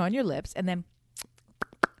Vaseline on your lips, and then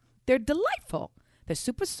they're delightful. They're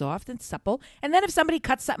super soft and supple. And then if somebody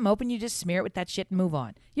cuts something open, you just smear it with that shit and move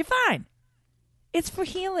on. You're fine. It's for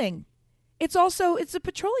healing. It's a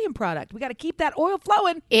petroleum product. We got to keep that oil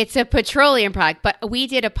flowing. It's a petroleum product. But we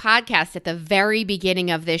did a podcast at the very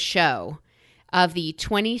beginning of this show of the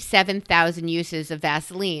 27,000 uses of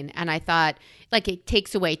Vaseline. And I thought, like, it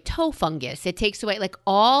takes away toe fungus. It takes away, like,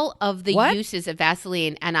 all of the uses of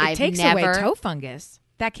Vaseline. And It takes away toe fungus.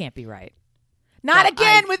 That can't be right. Not Well,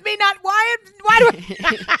 again with me. Not why do I?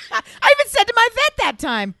 I even said to my vet that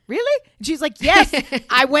time. Really? And she's like, yes.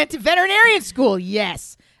 I went to veterinarian school.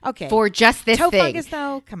 Yes. Okay. for just this toe thing. fungus,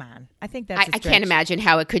 though. Come on. I think that's. I can't imagine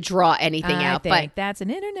how it could draw anything out. I think But that's an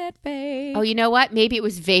internet fake. oh, you know what? Maybe it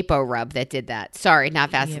was VapoRub that did that. Sorry, not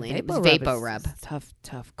Vaseline. It was VapoRub.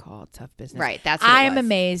 Tough call. Tough business. Right. That's what I it am was.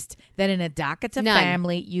 amazed that in a DACA None.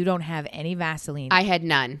 family you don't have any Vaseline. I had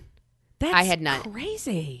none. I had none.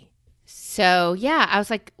 Crazy. So yeah, I was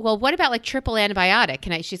like, well, what about like triple antibiotic?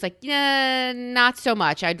 Can I? She's like, yeah, not so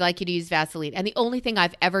much. I'd like you to use Vaseline. And the only thing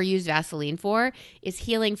I've ever used Vaseline for is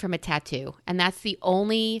healing from a tattoo. And that's the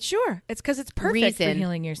only Sure. It's because it's perfect for reason.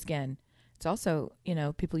 healing your skin. It's also,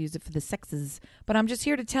 people use it for the sexes. But I'm just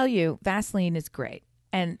here to tell you, Vaseline is great.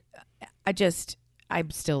 And I'm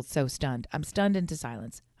still so stunned. I'm stunned into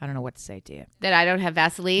silence. I don't know what to say to you. that I don't have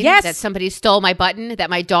Vaseline. Yes. That somebody stole my button. That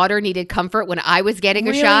my daughter needed comfort when I was getting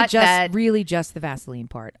a shot. Just the Vaseline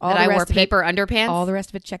part. That I wore paper underpants. All the rest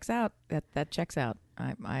of it checks out. That checks out.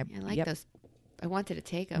 I like those. I wanted to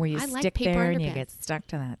take them. Where you I stick like paper there underpants. and you get stuck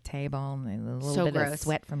to that table, and a little So bit of gross.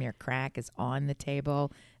 sweat from your crack is on the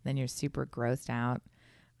table. Then you're super grossed out.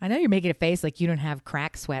 I know you're making a face like you don't have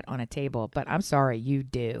crack sweat on a table, but I'm sorry, you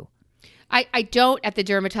do. I don't at the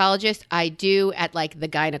dermatologist. I do at like the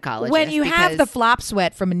gynecologist. When you have the because- flop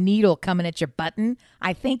sweat from a needle coming at your button,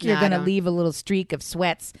 I think you're No, I going to don't. leave a little streak of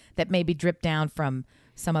sweats that maybe drip down from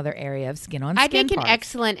some other area of skin on I'd skin make an parts.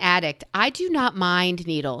 excellent addict. I do not mind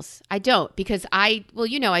needles. I don't because I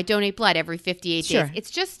donate blood every 58 Sure. days.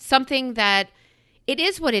 It's just something that it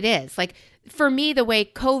is what it is. Like for me, the way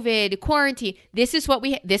COVID quarantine, this is what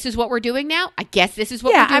we're doing now. I guess this is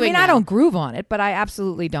what we're doing now. I don't groove on it, but I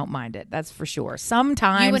absolutely don't mind it. That's for sure.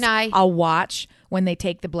 Sometimes You and I- I'll watch when they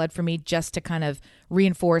take the blood from me just to kind of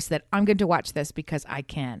reinforce that I'm going to watch this because I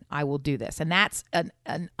can. I will do this. And that's an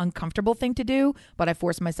uncomfortable thing to do, but I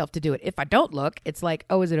force myself to do it. If I don't look, it's like,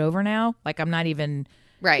 oh, is it over now? Like I'm not even...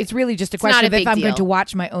 Right. It's really just a It's not question a of if big I'm going deal. to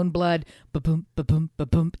watch my own blood ba-boom, ba-boom,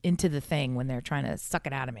 ba-boom, into the thing when they're trying to suck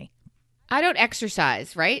it out of me. I don't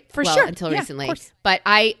exercise, right? For well, sure. until Yeah, of recently. course. But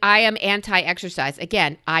I am anti-exercise.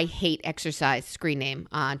 Again, I hate exercise. Screen name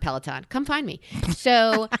on Peloton. Come find me.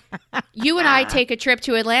 So you and I take a trip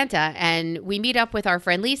to Atlanta and we meet up with our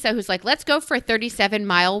friend Lisa, who's like, let's go for a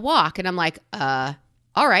 37-mile walk. And I'm like, all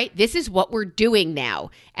right, this is what we're doing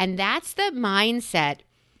now. And that's the mindset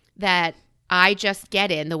that I just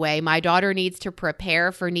get in the way my daughter needs to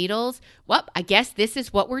prepare for needles. Well, I guess this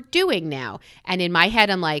is what we're doing now. And in my head,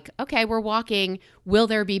 I'm like, okay, we're walking. Will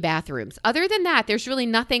there be bathrooms? Other than that, there's really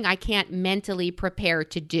nothing I can't mentally prepare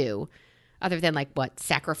to do other than like what,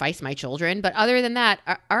 sacrifice my children. But other than that,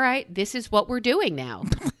 all right, this is what we're doing now.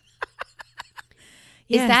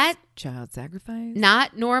 Is Yes. that child sacrifice?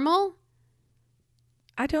 not normal?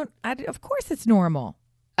 Of course it's normal.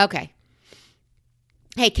 Okay.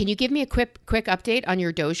 Hey, can you give me a quick update on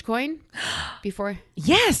your Dogecoin before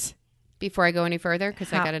Yes. I go any further?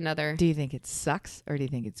 Because I got another. Do you think it sucks or do you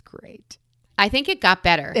think it's great? I think it got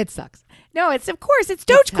better. It sucks. No, it's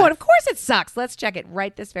Dogecoin. Of course it sucks. Let's check it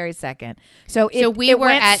right this very second. So we were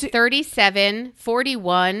at 37,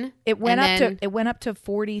 41. It went up to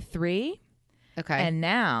 43. Okay. And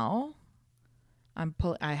now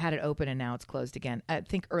I had it open and now it's closed again. I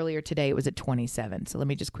think earlier today it was at 27. So let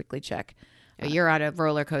me just quickly check. Oh, you're on a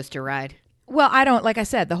roller coaster ride. Well, like I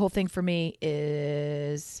said, the whole thing for me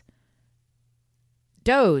is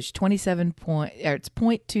Doge 27 it's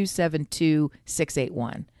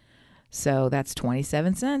 0.272681. So that's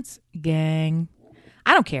 27 cents, gang.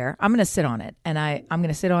 I don't care. I'm going to sit on it, and I'm going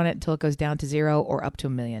to sit on it until it goes down to 0 or up to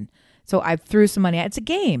 $1 million. So I threw some money. It's a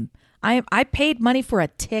game. I paid money for a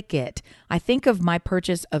ticket. I think of my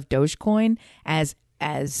purchase of Dogecoin as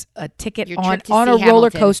a ticket on a roller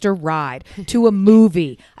coaster ride to a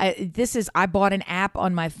movie. I bought an app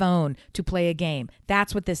on my phone to play a game.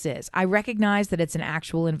 That's what this is. I recognize that it's an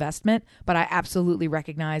actual investment, but I absolutely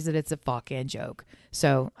recognize that it's a fucking joke.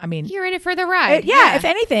 So, I mean, you're in it for the ride. Yeah. If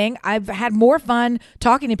anything, I've had more fun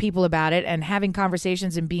talking to people about it and having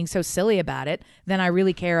conversations and being so silly about it than I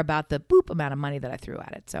really care about the amount of money that I threw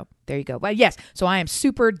at it. So there you go. But yes, so I am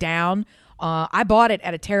super down. I bought it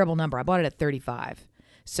at a terrible number. I bought it at 35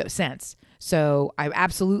 cents. So I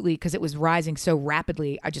absolutely, because it was rising so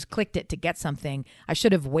rapidly, I just clicked it to get something. I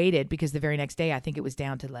should have waited because the very next day I think it was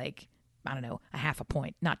down to like, I don't know, a half a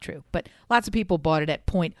point. Not true. But lots of people bought it at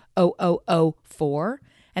 0.0004.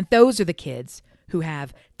 And those are the kids who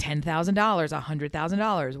have $10,000,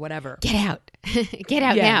 $100,000, whatever. Get out. Get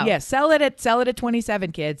out now. Yeah, sell it at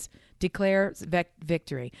 27, kids. Declare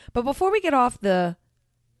victory. But before we get off the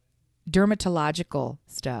dermatological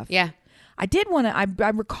stuff. Yeah. I did want to, I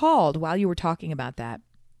recalled while you were talking about that,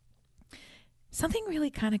 something really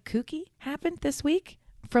kind of kooky happened this week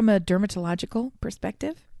from a dermatological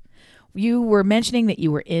perspective. You were mentioning that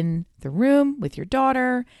you were in the room with your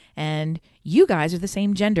daughter and you guys are the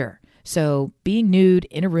same gender. So being nude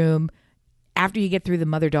in a room after you get through the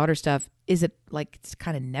mother-daughter stuff, is it like it's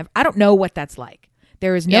kind of never, I don't know what that's like.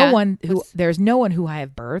 There's no one who I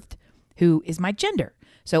have birthed who is my gender.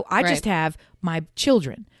 So I just have my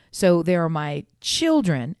children. So there are my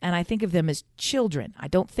children, and I think of them as children. I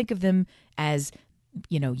don't think of them as,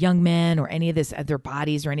 young men or any of this, their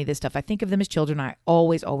bodies or any of this stuff. I think of them as children. I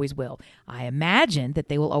always, always will. I imagine that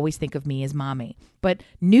they will always think of me as mommy. But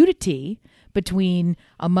nudity between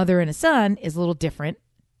a mother and a son is a little different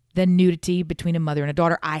than nudity between a mother and a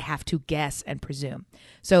daughter. I have to guess and presume.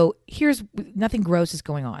 So nothing gross is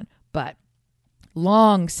going on, but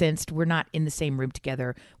long since we're not in the same room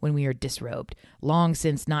together when we are disrobed. Long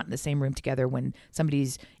since not in the same room together when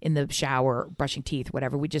somebody's in the shower, brushing teeth,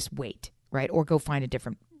 whatever. We just wait, right? Or go find a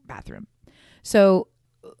different bathroom. So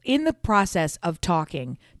in the process of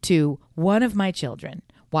talking to one of my children,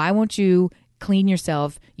 why won't you clean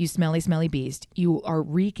yourself, you smelly, smelly beast? You are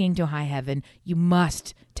reeking to high heaven. You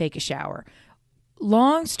must take a shower.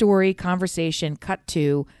 Long story, conversation, cut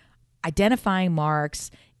to identifying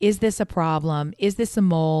marks. Is this a problem? Is this a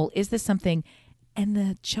mole? Is this something? And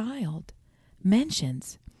the child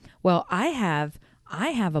mentions, well, I have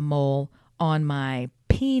a mole on my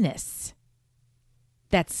penis.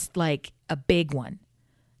 That's like a big one.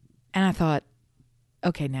 And I thought,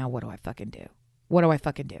 okay, now what do I fucking do? What do I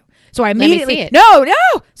fucking do? So I immediately, no.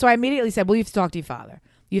 So I immediately said, well, you have to talk to your father.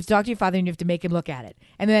 You have to talk to your father and you have to make him look at it.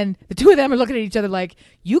 And then the two of them are looking at each other like,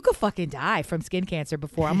 you could fucking die from skin cancer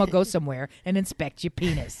before I'm going to go somewhere and inspect your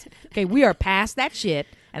penis. Okay, we are past that shit.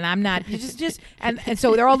 And I'm not, and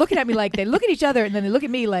so they're all looking at me like, they look at each other and then they look at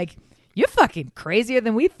me like, you're fucking crazier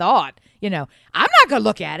than we thought. I'm not going to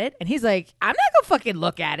look at it. And he's like, I'm not going to fucking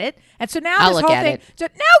look at it. And so now I'll this look whole at thing, it. so,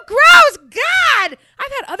 no, gross, God.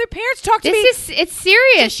 I've had other parents talk to me. It's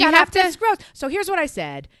serious. You have to. It's gross. So here's what I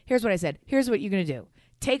said. Here's what you're going to do.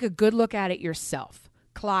 Take a good look at it yourself.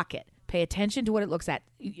 Clock it. Pay attention to what it looks at.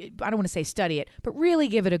 I don't want to say study it, but really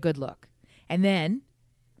give it a good look. And then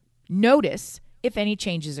notice if any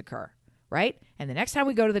changes occur, right? And the next time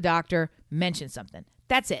we go to the doctor, mention something.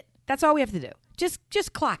 That's it. That's all we have to do.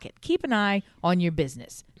 Just clock it. Keep an eye on your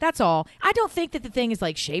business. That's all. I don't think that the thing is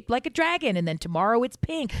like shaped like a dragon and then tomorrow it's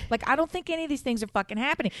pink. Like, I don't think any of these things are fucking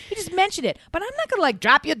happening. You just mention it. But I'm not going to like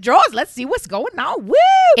drop your drawers. Let's see what's going on. Woo!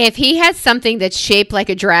 If he has something that's shaped like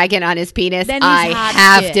a dragon on his penis, then I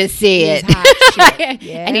have shit. to see He's it. hot shit.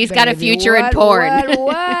 Yeah, and he's baby. got a future in porn.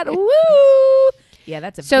 What? Woo! Yeah,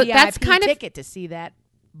 that's a So VIP that's kind of- ticket to see that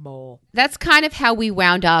mole. That's kind of how we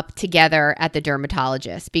wound up together at the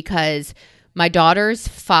dermatologist, because my daughter's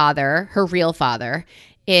father, her real father,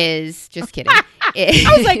 is just kidding.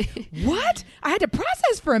 I was like, what? I had to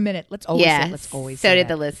process for a minute. Let's always so say did that.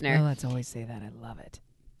 the listener. Oh, let's always say that. I love it.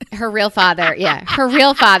 Her real father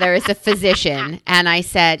is a physician. And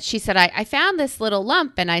she said, I found this little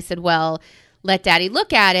lump. And I said, well, let daddy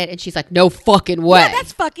look at it. And she's like, no fucking way. Yeah,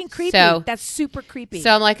 that's fucking creepy. That's super creepy.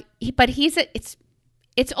 So I'm like,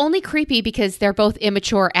 it's only creepy because they're both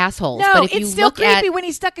immature assholes. No, but if it's you still look creepy at, when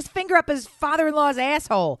he stuck his finger up his father-in-law's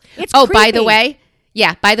asshole. It's oh, creepy.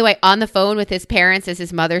 by the way, on the phone with his parents as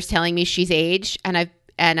his mother's telling me she's aged.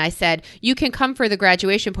 And I said, you can come for the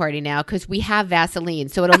graduation party now because we have Vaseline.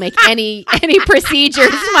 So it'll make any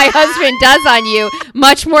procedures my husband does on you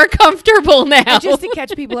much more comfortable now. And just to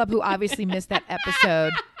catch people up who obviously missed that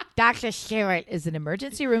episode, Dr. Stewart is an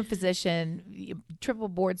emergency room physician, triple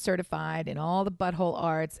board certified in all the butthole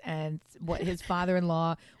arts. And what his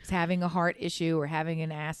father-in-law was having a heart issue or having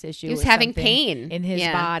an ass issue. He was having pain in his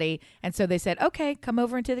body. And so they said, okay, come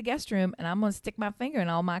over into the guest room and I'm going to stick my finger in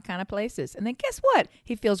all my kind of places. And then guess what?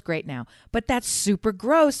 He feels great now. But that's super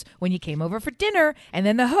gross when you came over for dinner and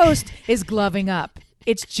then the host is gloving up.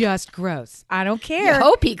 It's just gross. I don't care. You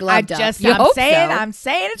hope he gloved up. I'm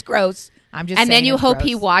saying it's gross. I'm just and saying then you it's hope gross.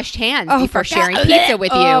 he washed hands before sharing pizza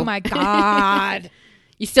with you. Oh my God.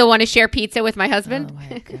 You still want to share pizza with my husband?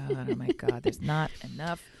 Oh my God. There's not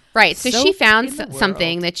enough. Right. So she found in the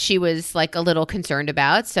something world that she was like a little concerned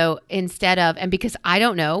about. So instead of, and because I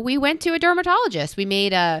don't know, we went to a dermatologist. We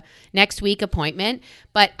made a next week appointment.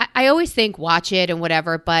 But I always think watch it and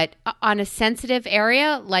whatever. But on a sensitive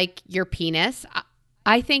area like your penis,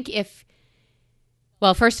 I think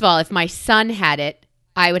first of all, if my son had it,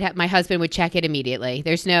 my husband would check it immediately.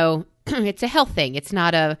 There's no, it's a health thing. It's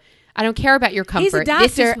not I don't care about your comfort. He's a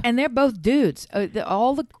doctor and they're both dudes.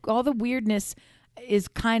 All the weirdness is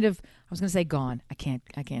kind of, I was going to say gone. I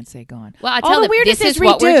can't say gone. Well, I tell them this is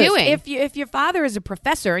what we're doing. If your father is a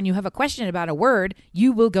professor and you have a question about a word,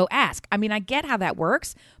 you will go ask. I mean, I get how that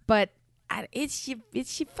works, but it's your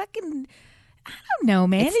fucking, I don't know,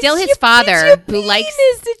 man. It's still his father who likes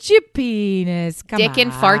it's your penis. Come dick on.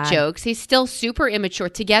 and fart jokes. He's still super immature.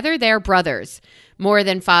 Together, they're brothers more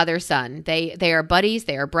than father son. They are buddies.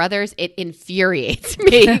 They are brothers. It infuriates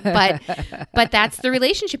me, but that's the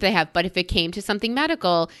relationship they have. But if it came to something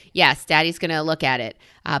medical, yes, daddy's going to look at it.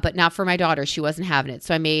 But not for my daughter. She wasn't having it.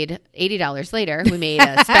 So I made $80 later. We made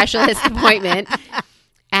a specialist appointment.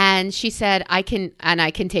 And she said, I can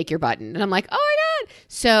take your button. And I'm like, oh my God.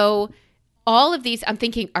 So all of these, I'm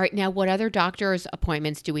thinking, all right, now what other doctor's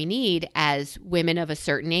appointments do we need as women of a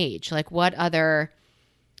certain age? Like what other,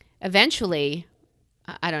 eventually,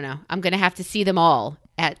 I don't know. I'm going to have to see them all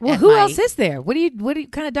who else is there? What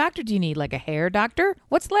kind of doctor do you need? Like a hair doctor?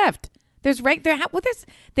 What's left? There's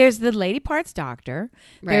the lady parts doctor.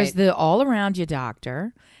 Right. There's the all around you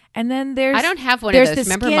doctor. And then I don't have one of those.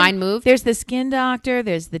 Remember mine moved? There's the skin doctor.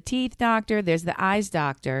 There's the teeth doctor. There's the eyes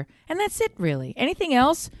doctor. And that's it, really. Anything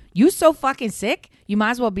else, you so fucking sick, you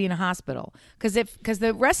might as well be in a hospital. Because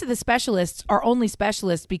the rest of the specialists are only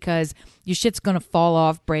specialists because your shit's going to fall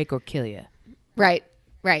off, break, or kill you. Right.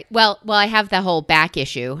 Well, I have the whole back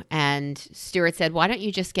issue. And Stuart said, why don't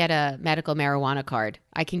you just get a medical marijuana card?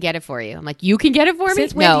 I can get it for you. I'm like, you can get it for me?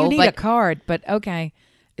 Since when do you need a card? But okay.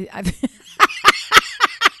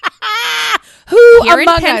 Who here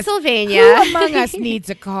among in Pennsylvania, who among us needs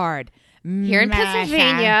a card? Here in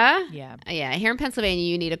Pennsylvania, yeah. Here in Pennsylvania,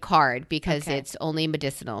 you need a card because it's only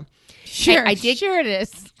medicinal. Sure, sure it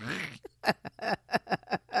is.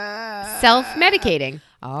 Self-medicating.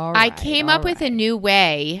 All right, I came up with a new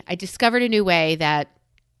way. I discovered a new way that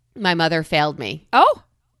my mother failed me. Oh,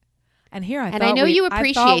 and I know you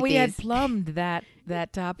appreciate I thought we these. had plumbed that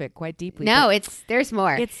topic quite deeply. No, there's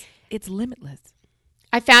more. It's limitless.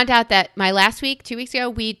 I found out that 2 weeks ago,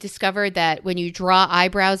 we discovered that when you draw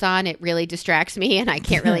eyebrows on, it really distracts me and I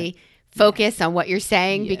can't really focus on what you're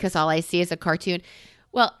saying because all I see is a cartoon.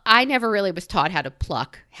 Well, I never really was taught how to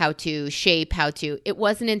pluck, how to shape, it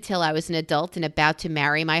wasn't until I was an adult and about to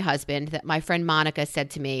marry my husband that my friend Monica said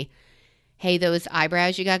to me, hey, those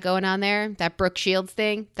eyebrows you got going on there, that Brooke Shields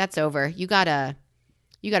thing, that's over. You gotta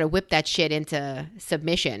whip that shit into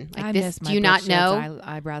submission. Like I this, miss my do you Brooke not know? Shields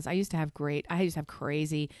eyebrows. I used to have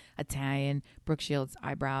crazy Italian Brooke Shields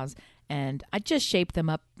eyebrows, and I just shaped them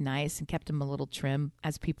up nice and kept them a little trim,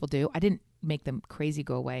 as people do. I didn't make them crazy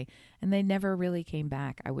go away, and they never really came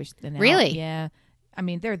back. I wish. Really? Yeah. I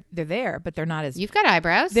mean, they're there, but they're not as. You've got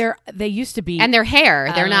eyebrows. They used to be, and their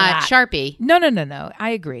hair. They're not Sharpie. No.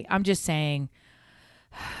 I agree. I'm just saying.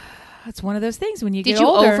 It's one of those things when you get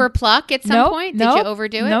older. Did you overpluck at some point? Did you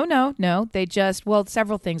overdo it? No. They just,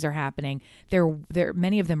 several things are happening.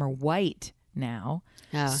 Many of them are white. now.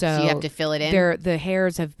 Oh, so you have to fill it in? The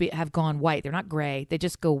hairs have gone white. They're not gray. They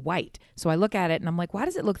just go white. So I look at it and I'm like, why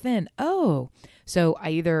does it look thin? Oh, so I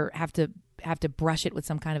either have to brush it with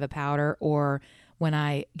some kind of a powder, or when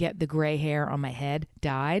I get the gray hair on my head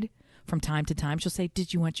dyed, from time to time, she'll say,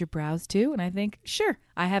 did you want your brows too? And I think, sure,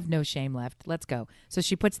 I have no shame left. Let's go. So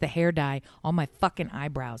she puts the hair dye on my fucking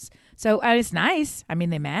eyebrows. So it's nice. I mean,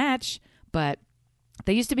 they match, but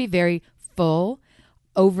they used to be very full,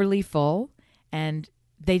 overly full, and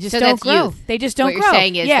they just don't grow. Youth. They just don't what grow. You're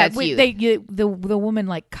saying is that's youth. The woman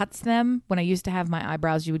like cuts them. When I used to have my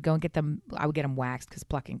eyebrows, you would go and get them. I would get them waxed because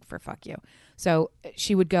plucking for fuck you. So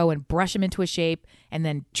she would go and brush them into a shape and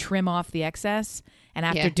then trim off the excess. And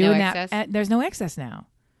after doing that, there's no excess now.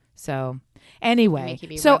 So anyway,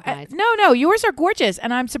 no, yours are gorgeous,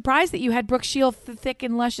 and I'm surprised that you had Brooke Shield thick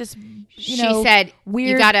and luscious. She said,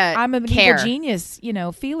 weird. You gotta I'm a care. evil genius.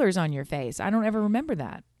 Feelers on your face. I don't ever remember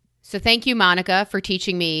that. So thank you, Monica, for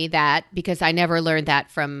teaching me that, because I never learned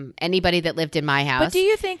that from anybody that lived in my house. But do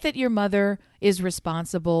you think that your mother is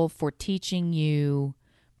responsible for teaching you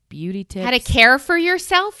beauty tips? How to care for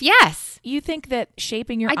yourself? Yes. You think that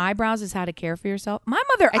shaping your eyebrows is how to care for yourself? My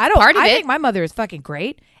mother, I think my mother is fucking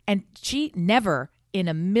great, and she never in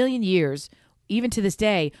a million years, even to this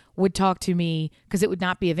day, would talk to me, because it would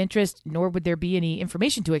not be of interest, nor would there be any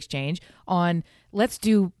information to exchange on, let's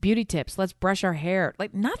do beauty tips, let's brush our hair.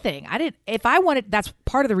 Like, nothing. I didn't. If I wanted, that's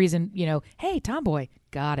part of the reason, hey, tomboy,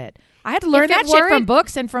 got it. I had to learn that shit from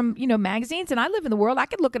books and from, magazines, and I live in the world. I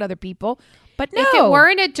could look at other people. But no. If it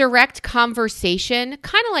weren't a direct conversation,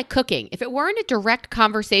 kind of like cooking, if it weren't a direct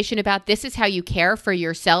conversation about this is how you care for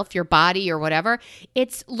yourself, your body, or whatever,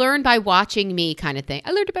 it's learn by watching me kind of thing.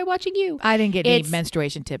 I learned it by watching you. I didn't get any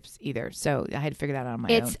menstruation tips either, so I had to figure that out on my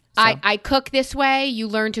own. So. I cook this way, you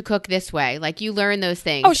learn to cook this way. Like, you learn those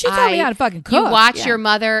things. Oh, she taught me how to fucking cook. You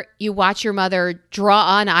watch your mother draw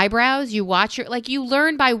on eyebrows. You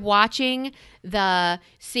learn by watching the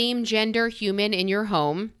same gender human in your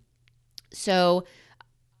home. So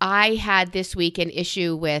I had this week an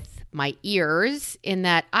issue with my ears in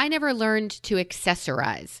that I never learned to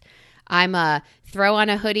accessorize. I'm a throw on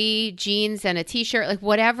a hoodie, jeans, and a t-shirt, like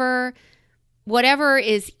whatever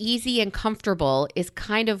is easy and comfortable is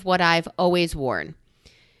kind of what I've always worn.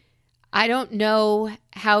 I don't know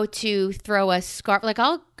how to throw a scarf. Like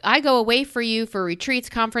I go away for you for retreats,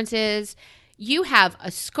 conferences. You have a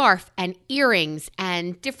scarf and earrings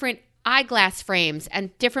and different eyeglass frames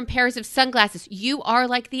and different pairs of sunglasses. You are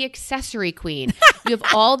like the accessory queen. You have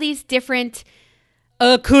all these different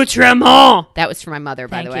accoutrements. That was for my mother,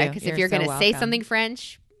 by the way, because if you're going to say something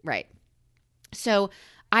French, right. So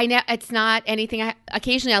I know it's not anything.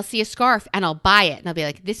 Occasionally I'll see a scarf and I'll buy it and I'll be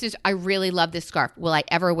like, I really love this scarf. Will I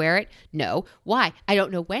ever wear it? No. Why? I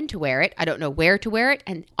don't know when to wear it. I don't know where to wear it.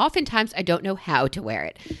 And oftentimes I don't know how to wear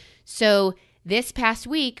it. So this past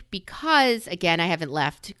week, because, again, I haven't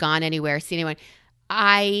gone anywhere, seen anyone,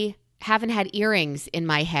 I haven't had earrings in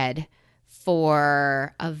my head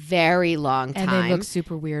for a very long time. And they look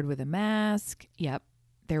super weird with a mask. Yep,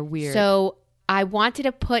 they're weird. So I wanted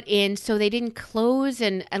to put in so they didn't close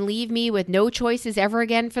and leave me with no choices ever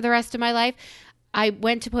again for the rest of my life. I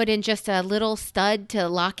went to put in just a little stud to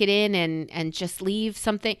lock it in and just leave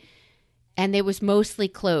something. And it was mostly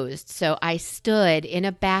closed. So I stood in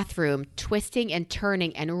a bathroom twisting and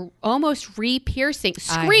turning and almost re-piercing,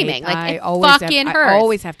 screaming. I hurts. I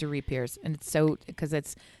always have to re-pierce. And it's so, because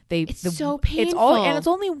it's so painful. And it's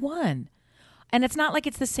only one. And it's not like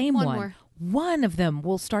it's the same one. More. One of them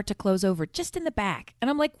will start to close over just in the back. And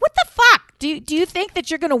I'm like, what the fuck? Do you think that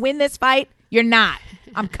you're going to win this fight? You're not.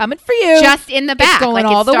 I'm coming for you. Just in the back. It's going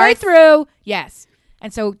all the way through. Yes.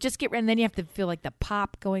 And so just get ready, and then you have to feel like the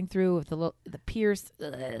pop going through with the pierce.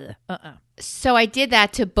 So I did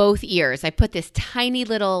that to both ears. I put this tiny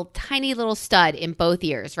little stud in both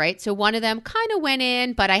ears, right? So one of them kind of went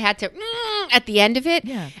in, but I had to at the end of it.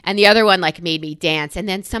 Yeah. And the other one like made me dance. And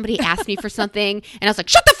then somebody asked me for something, and I was like,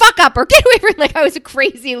 shut the fuck up or get away from me. Like I was a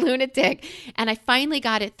crazy lunatic. And I finally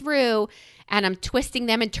got it through. And I'm twisting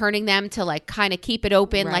them and turning them to like kind of keep it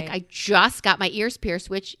open. Right. Like I just got my ears pierced,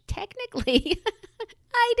 which technically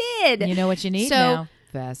I did. You know what you need now?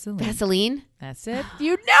 Vaseline. Vaseline? That's it.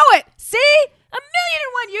 You know it. See?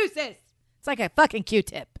 1,000,001 uses. It's like a fucking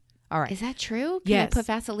Q-tip. All right. Is that true? Can yes. I put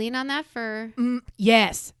Vaseline on that for?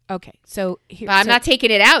 Yes. Okay. So here. But I'm not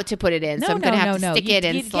taking it out to put it in. No, so I'm going to have to stick you, it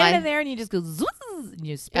in. You slide. get in there and you just go, and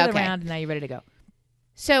you spin it around, and now you're ready to go.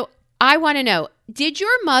 So I want to know, Did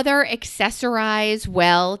your mother accessorize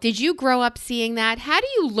well? Did you grow up seeing that? How do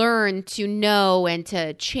you learn to know and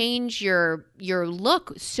to change your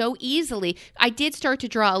look so easily? I did start to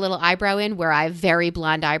draw a little eyebrow in where I have very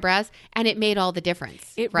blonde eyebrows, and it made all the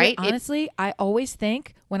difference, right? Honestly, I always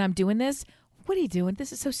think when I'm doing this, what are you doing?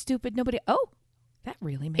 This is so stupid. That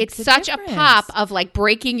really makes it's such difference. A pop of like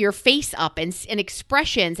breaking your face up and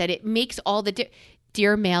expressions, and it makes all the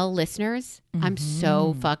Dear male listeners, I'm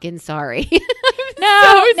so fucking sorry.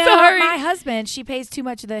 No, my husband,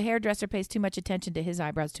 the hairdresser pays too much attention to his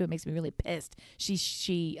eyebrows too. It makes me really pissed.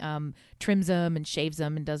 She trims them and shaves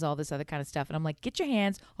them and does all this other kind of stuff. And I'm like, get your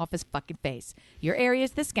hands off his fucking face. Your area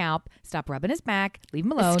is the scalp. Stop rubbing his back. Leave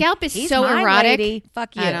him alone. The scalp is He's so my erotic. Lady.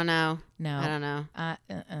 Fuck you. I don't know. No. I don't know. I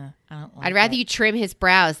don't like I'd rather that. you trim his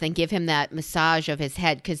brows than give him that massage of his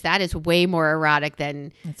head, because that is way more erotic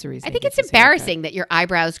than. That's the reason. I think it's embarrassing that your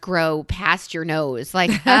eyebrows grow past your nose.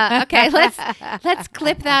 Like, okay, let's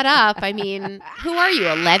clip that up. I mean, who are you,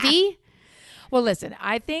 a Levy? Well, listen,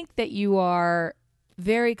 I think that you are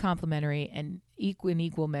very complimentary and in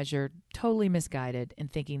equal measure, totally misguided in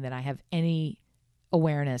thinking that I have any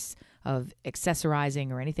awareness of accessorizing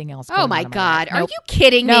or anything else. Oh my God. Nope. Are you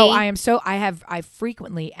kidding me? No, I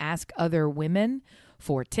frequently ask other women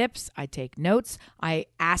for tips. I take notes. I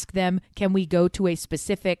ask them, can we go to a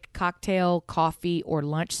specific cocktail, coffee, or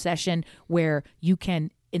lunch session where you can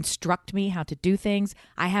instruct me how to do things?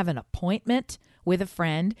 I have an appointment with a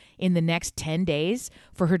friend in the next 10 days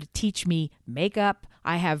for her to teach me makeup.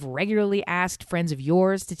 I have regularly asked friends of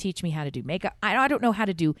yours to teach me how to do makeup. I don't know how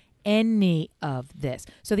to do any of this.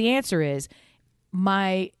 So the answer is,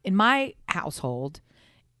 in my household,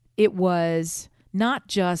 it was not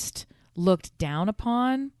just looked down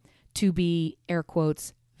upon to be, air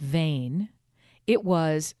quotes, vain. It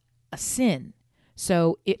was a sin.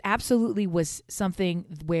 So it absolutely was something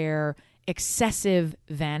where excessive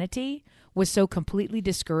vanity was so completely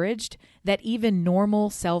discouraged that even normal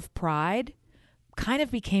self-pride kind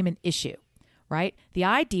of became an issue, right? The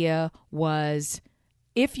idea was,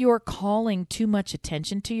 if you're calling too much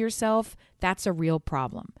attention to yourself, that's a real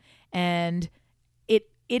problem. And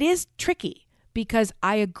it is tricky, because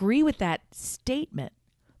I agree with that statement,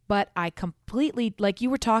 but I completely, like you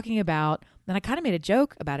were talking about, and I kind of made a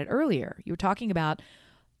joke about it earlier. You were talking about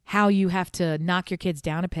how you have to knock your kids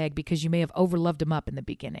down a peg because you may have overloved them up in the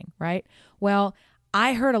beginning, right? Well,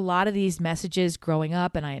 I heard a lot of these messages growing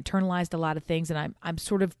up, and I internalized a lot of things, and I'm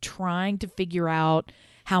sort of trying to figure out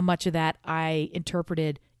how much of that I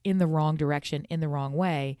interpreted in the wrong direction, in the wrong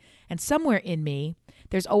way. And somewhere in me,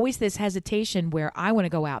 there's always this hesitation where I want to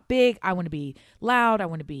go out big, I want to be loud, I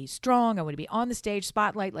want to be strong, I want to be on the stage,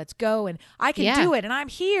 spotlight, let's go, and I can do it, and I'm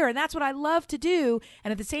here, and that's what I love to do.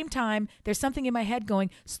 And at the same time, there's something in my head going,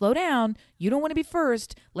 slow down, you don't want to be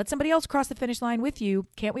first, let somebody else cross the finish line with you,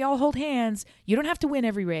 can't we all hold hands? You don't have to win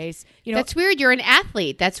every race. You know, that's weird, you're an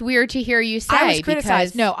athlete. That's weird to hear you say. I was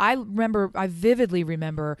criticized. No, I vividly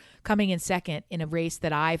remember coming in second in a race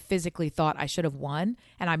that I physically thought I should have won,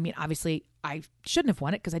 and I mean, obviously, I shouldn't have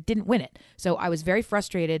won it because I didn't win it. So I was very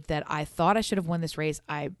frustrated that I thought I should have won this race.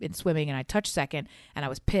 In swimming, and I touched second, and I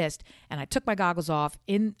was pissed, and I took my goggles off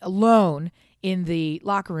alone in the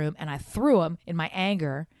locker room, and I threw them in my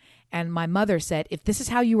anger. And my mother said, if this is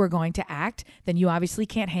how you are going to act, then you obviously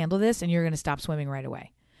can't handle this, and you're going to stop swimming right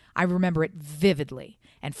away. I remember it vividly.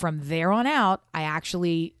 And from there on out, I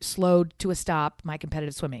actually slowed to a stop my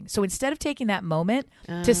competitive swimming. So instead of taking that moment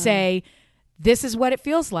to say, this is what it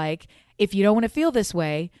feels like. If you don't want to feel this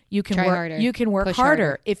way, you can work harder. You can work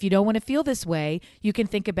harder. If you don't want to feel this way, you can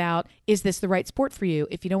think about, is this the right sport for you?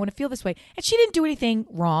 If you don't want to feel this way. And she didn't do anything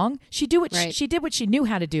wrong. She did what she knew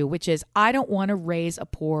how to do, which is, I don't want to raise a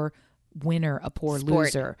poor winner, a poor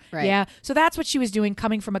loser. Right. Yeah. So that's what she was doing,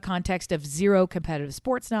 coming from a context of zero competitive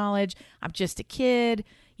sports knowledge. I'm just a kid.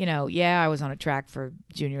 You know, I was on a track for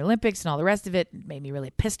Junior Olympics and all the rest of it. It made me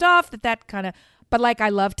really pissed off that kind of, but like I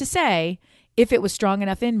love to say, if it was strong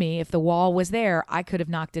enough in me, if the wall was there, I could have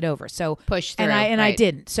knocked it over. So push through, and I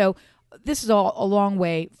didn't. So this is all a long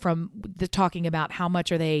way from the talking about how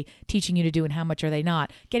much are they teaching you to do and how much are they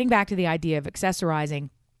not. Getting back to the idea of accessorizing,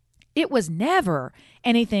 it was never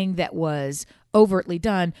anything that was overtly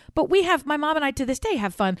done. But my mom and I to this day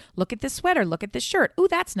have fun. Look at this sweater. Look at this shirt. Ooh,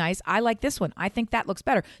 that's nice. I like this one. I think that looks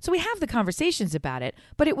better. So we have the conversations about it.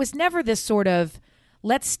 But it was never this sort of,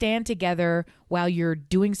 let's stand together while you're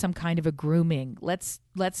doing some kind of a grooming. Let's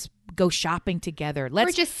go shopping together. We're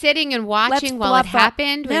just sitting and watching while it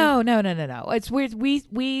happened. No. It's weird.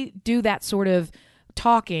 We do that sort of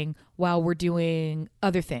talking while we're doing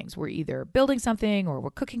other things. We're either building something, or we're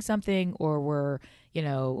cooking something, or we're,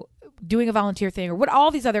 doing a volunteer thing or what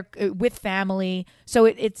all these other with family. So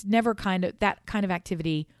it's never that kind of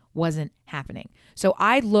activity wasn't happening. So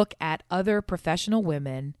I look at other professional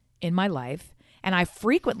women in my life and I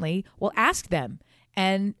frequently will ask them,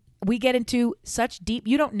 and we get into such deep,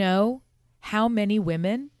 you don't know how many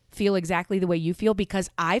women feel exactly the way you feel, because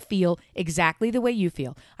I feel exactly the way you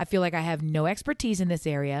feel. I feel like I have no expertise in this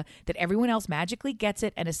area, that everyone else magically gets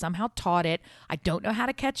it and is somehow taught it. I don't know how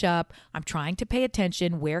to catch up. I'm trying to pay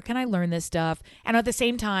attention. Where can I learn this stuff? And at the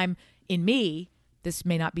same time, in me, this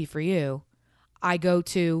may not be for you, I go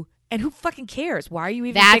to, and who fucking cares? Why are you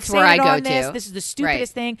even That's fixated where I go on this? to. This is the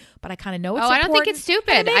stupidest thing, but I kind of know it's I important. don't think it's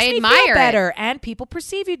stupid. And it makes I me admire feel it. better, and people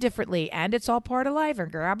perceive you differently, and it's all part of life. And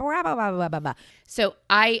blah, blah, blah, blah, blah, blah. So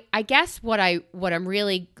I guess what I'm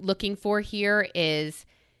really looking for here is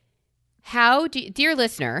dear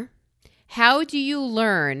listener, how do you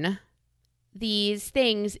learn these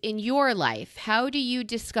things in your life? How do you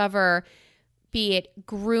discover, be it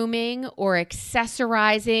grooming or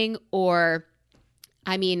accessorizing or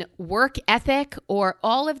work ethic or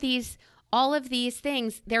all of these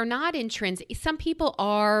things? They're not intrinsic. Some people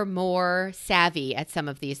are more savvy at some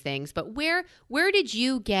of these things, but where did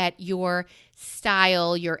you get your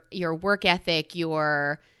style, your work ethic,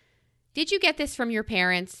 did you get this from your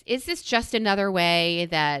parents? Is this just another way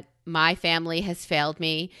that my family has failed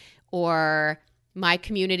me, or my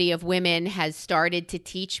community of women has started to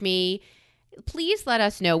teach me? Please let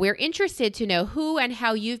us know. We're interested to know who and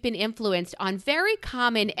how you've been influenced on very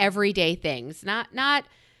common everyday things, not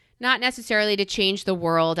necessarily to change the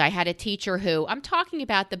world. I had a teacher who, I'm talking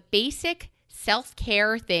about the basic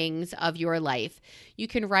self-care things of your life. You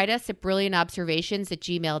can write us at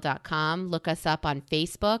brilliantobservations@gmail.com. Look us up on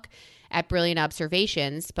Facebook at Brilliant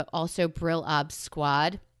Observations, but also Brill Ob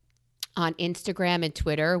Squad on Instagram and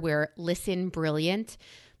Twitter. We're Listen Brilliant.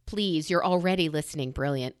 Please, you're already listening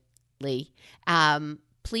brilliant.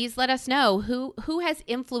 Please let us know who has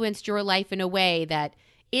influenced your life in a way that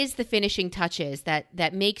is the finishing touches,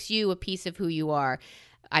 that makes you a piece of who you are.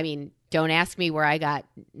 Don't ask me where I got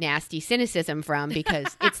nasty cynicism from,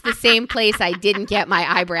 because it's the same place I didn't get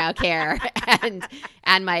my eyebrow care and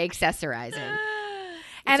my accessorizing.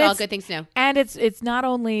 It's all good things to know. And it's not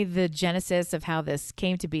only the genesis of how this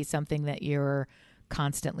came to be something that you're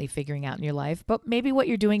constantly figuring out in your life, but maybe what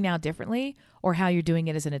you're doing now differently, or how you're doing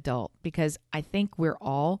it as an adult, because I think we're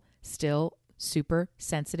all still super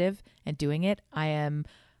sensitive and doing it. I am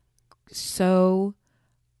so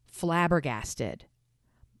flabbergasted.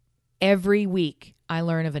 Every week I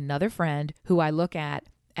learn of another friend who I look at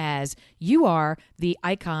as, you are the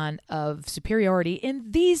icon of superiority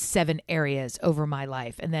in these 7 areas over my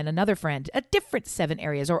life. And then another friend, a different 7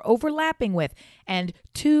 areas or overlapping with. And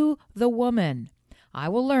to the woman, I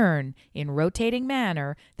will learn in rotating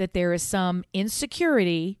manner that there is some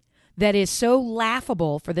insecurity that is so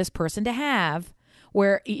laughable for this person to have,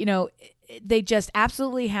 where, they just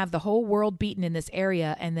absolutely have the whole world beaten in this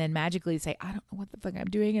area, and then magically say, I don't know what the fuck I'm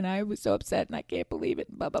doing, and I was so upset, and I can't believe it.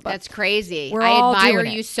 Blah, blah, blah. That's crazy. We're I all admire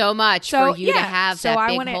doing you it. so much for you to have that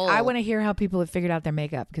big hole. I want to hear how people have figured out their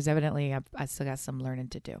makeup, because evidently I still got some learning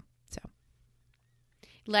to do. So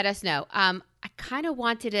let us know. I kind of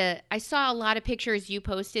I saw a lot of pictures you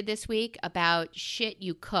posted this week about shit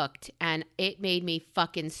you cooked, and it made me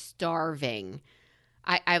fucking starving.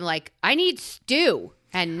 I'm like, I need stew,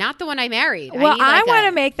 and not the one I married. Well, I want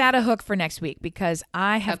to make that a hook for next week, because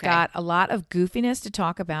I have Okay. got a lot of goofiness to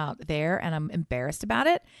talk about there, and I'm embarrassed about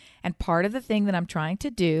it. And part of the thing that I'm trying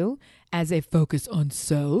to do as a focus on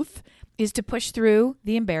self is to push through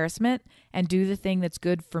the embarrassment and do the thing that's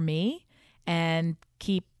good for me and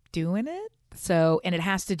keep doing it. So, and it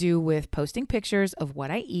has to do with posting pictures of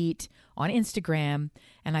what I eat on Instagram,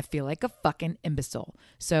 and I feel like a fucking imbecile.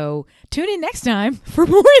 So tune in next time for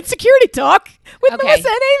more insecurity talk with Okay. Melissa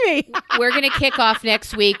and Amy. We're going to kick off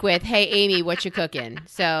next week with, hey, Amy, what you cooking?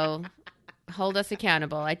 So hold us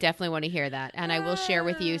accountable. I definitely want to hear that. And I will share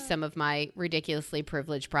with you some of my ridiculously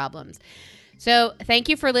privileged problems. So thank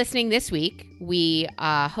you for listening this week. We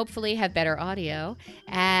hopefully have better audio,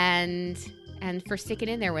 and for sticking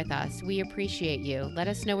in there with us. We appreciate you. Let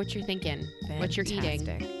us know what you're thinking, what you're eating,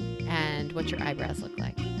 and what your eyebrows look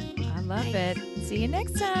like. I love it. See you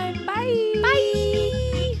next time. Bye.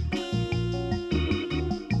 Bye.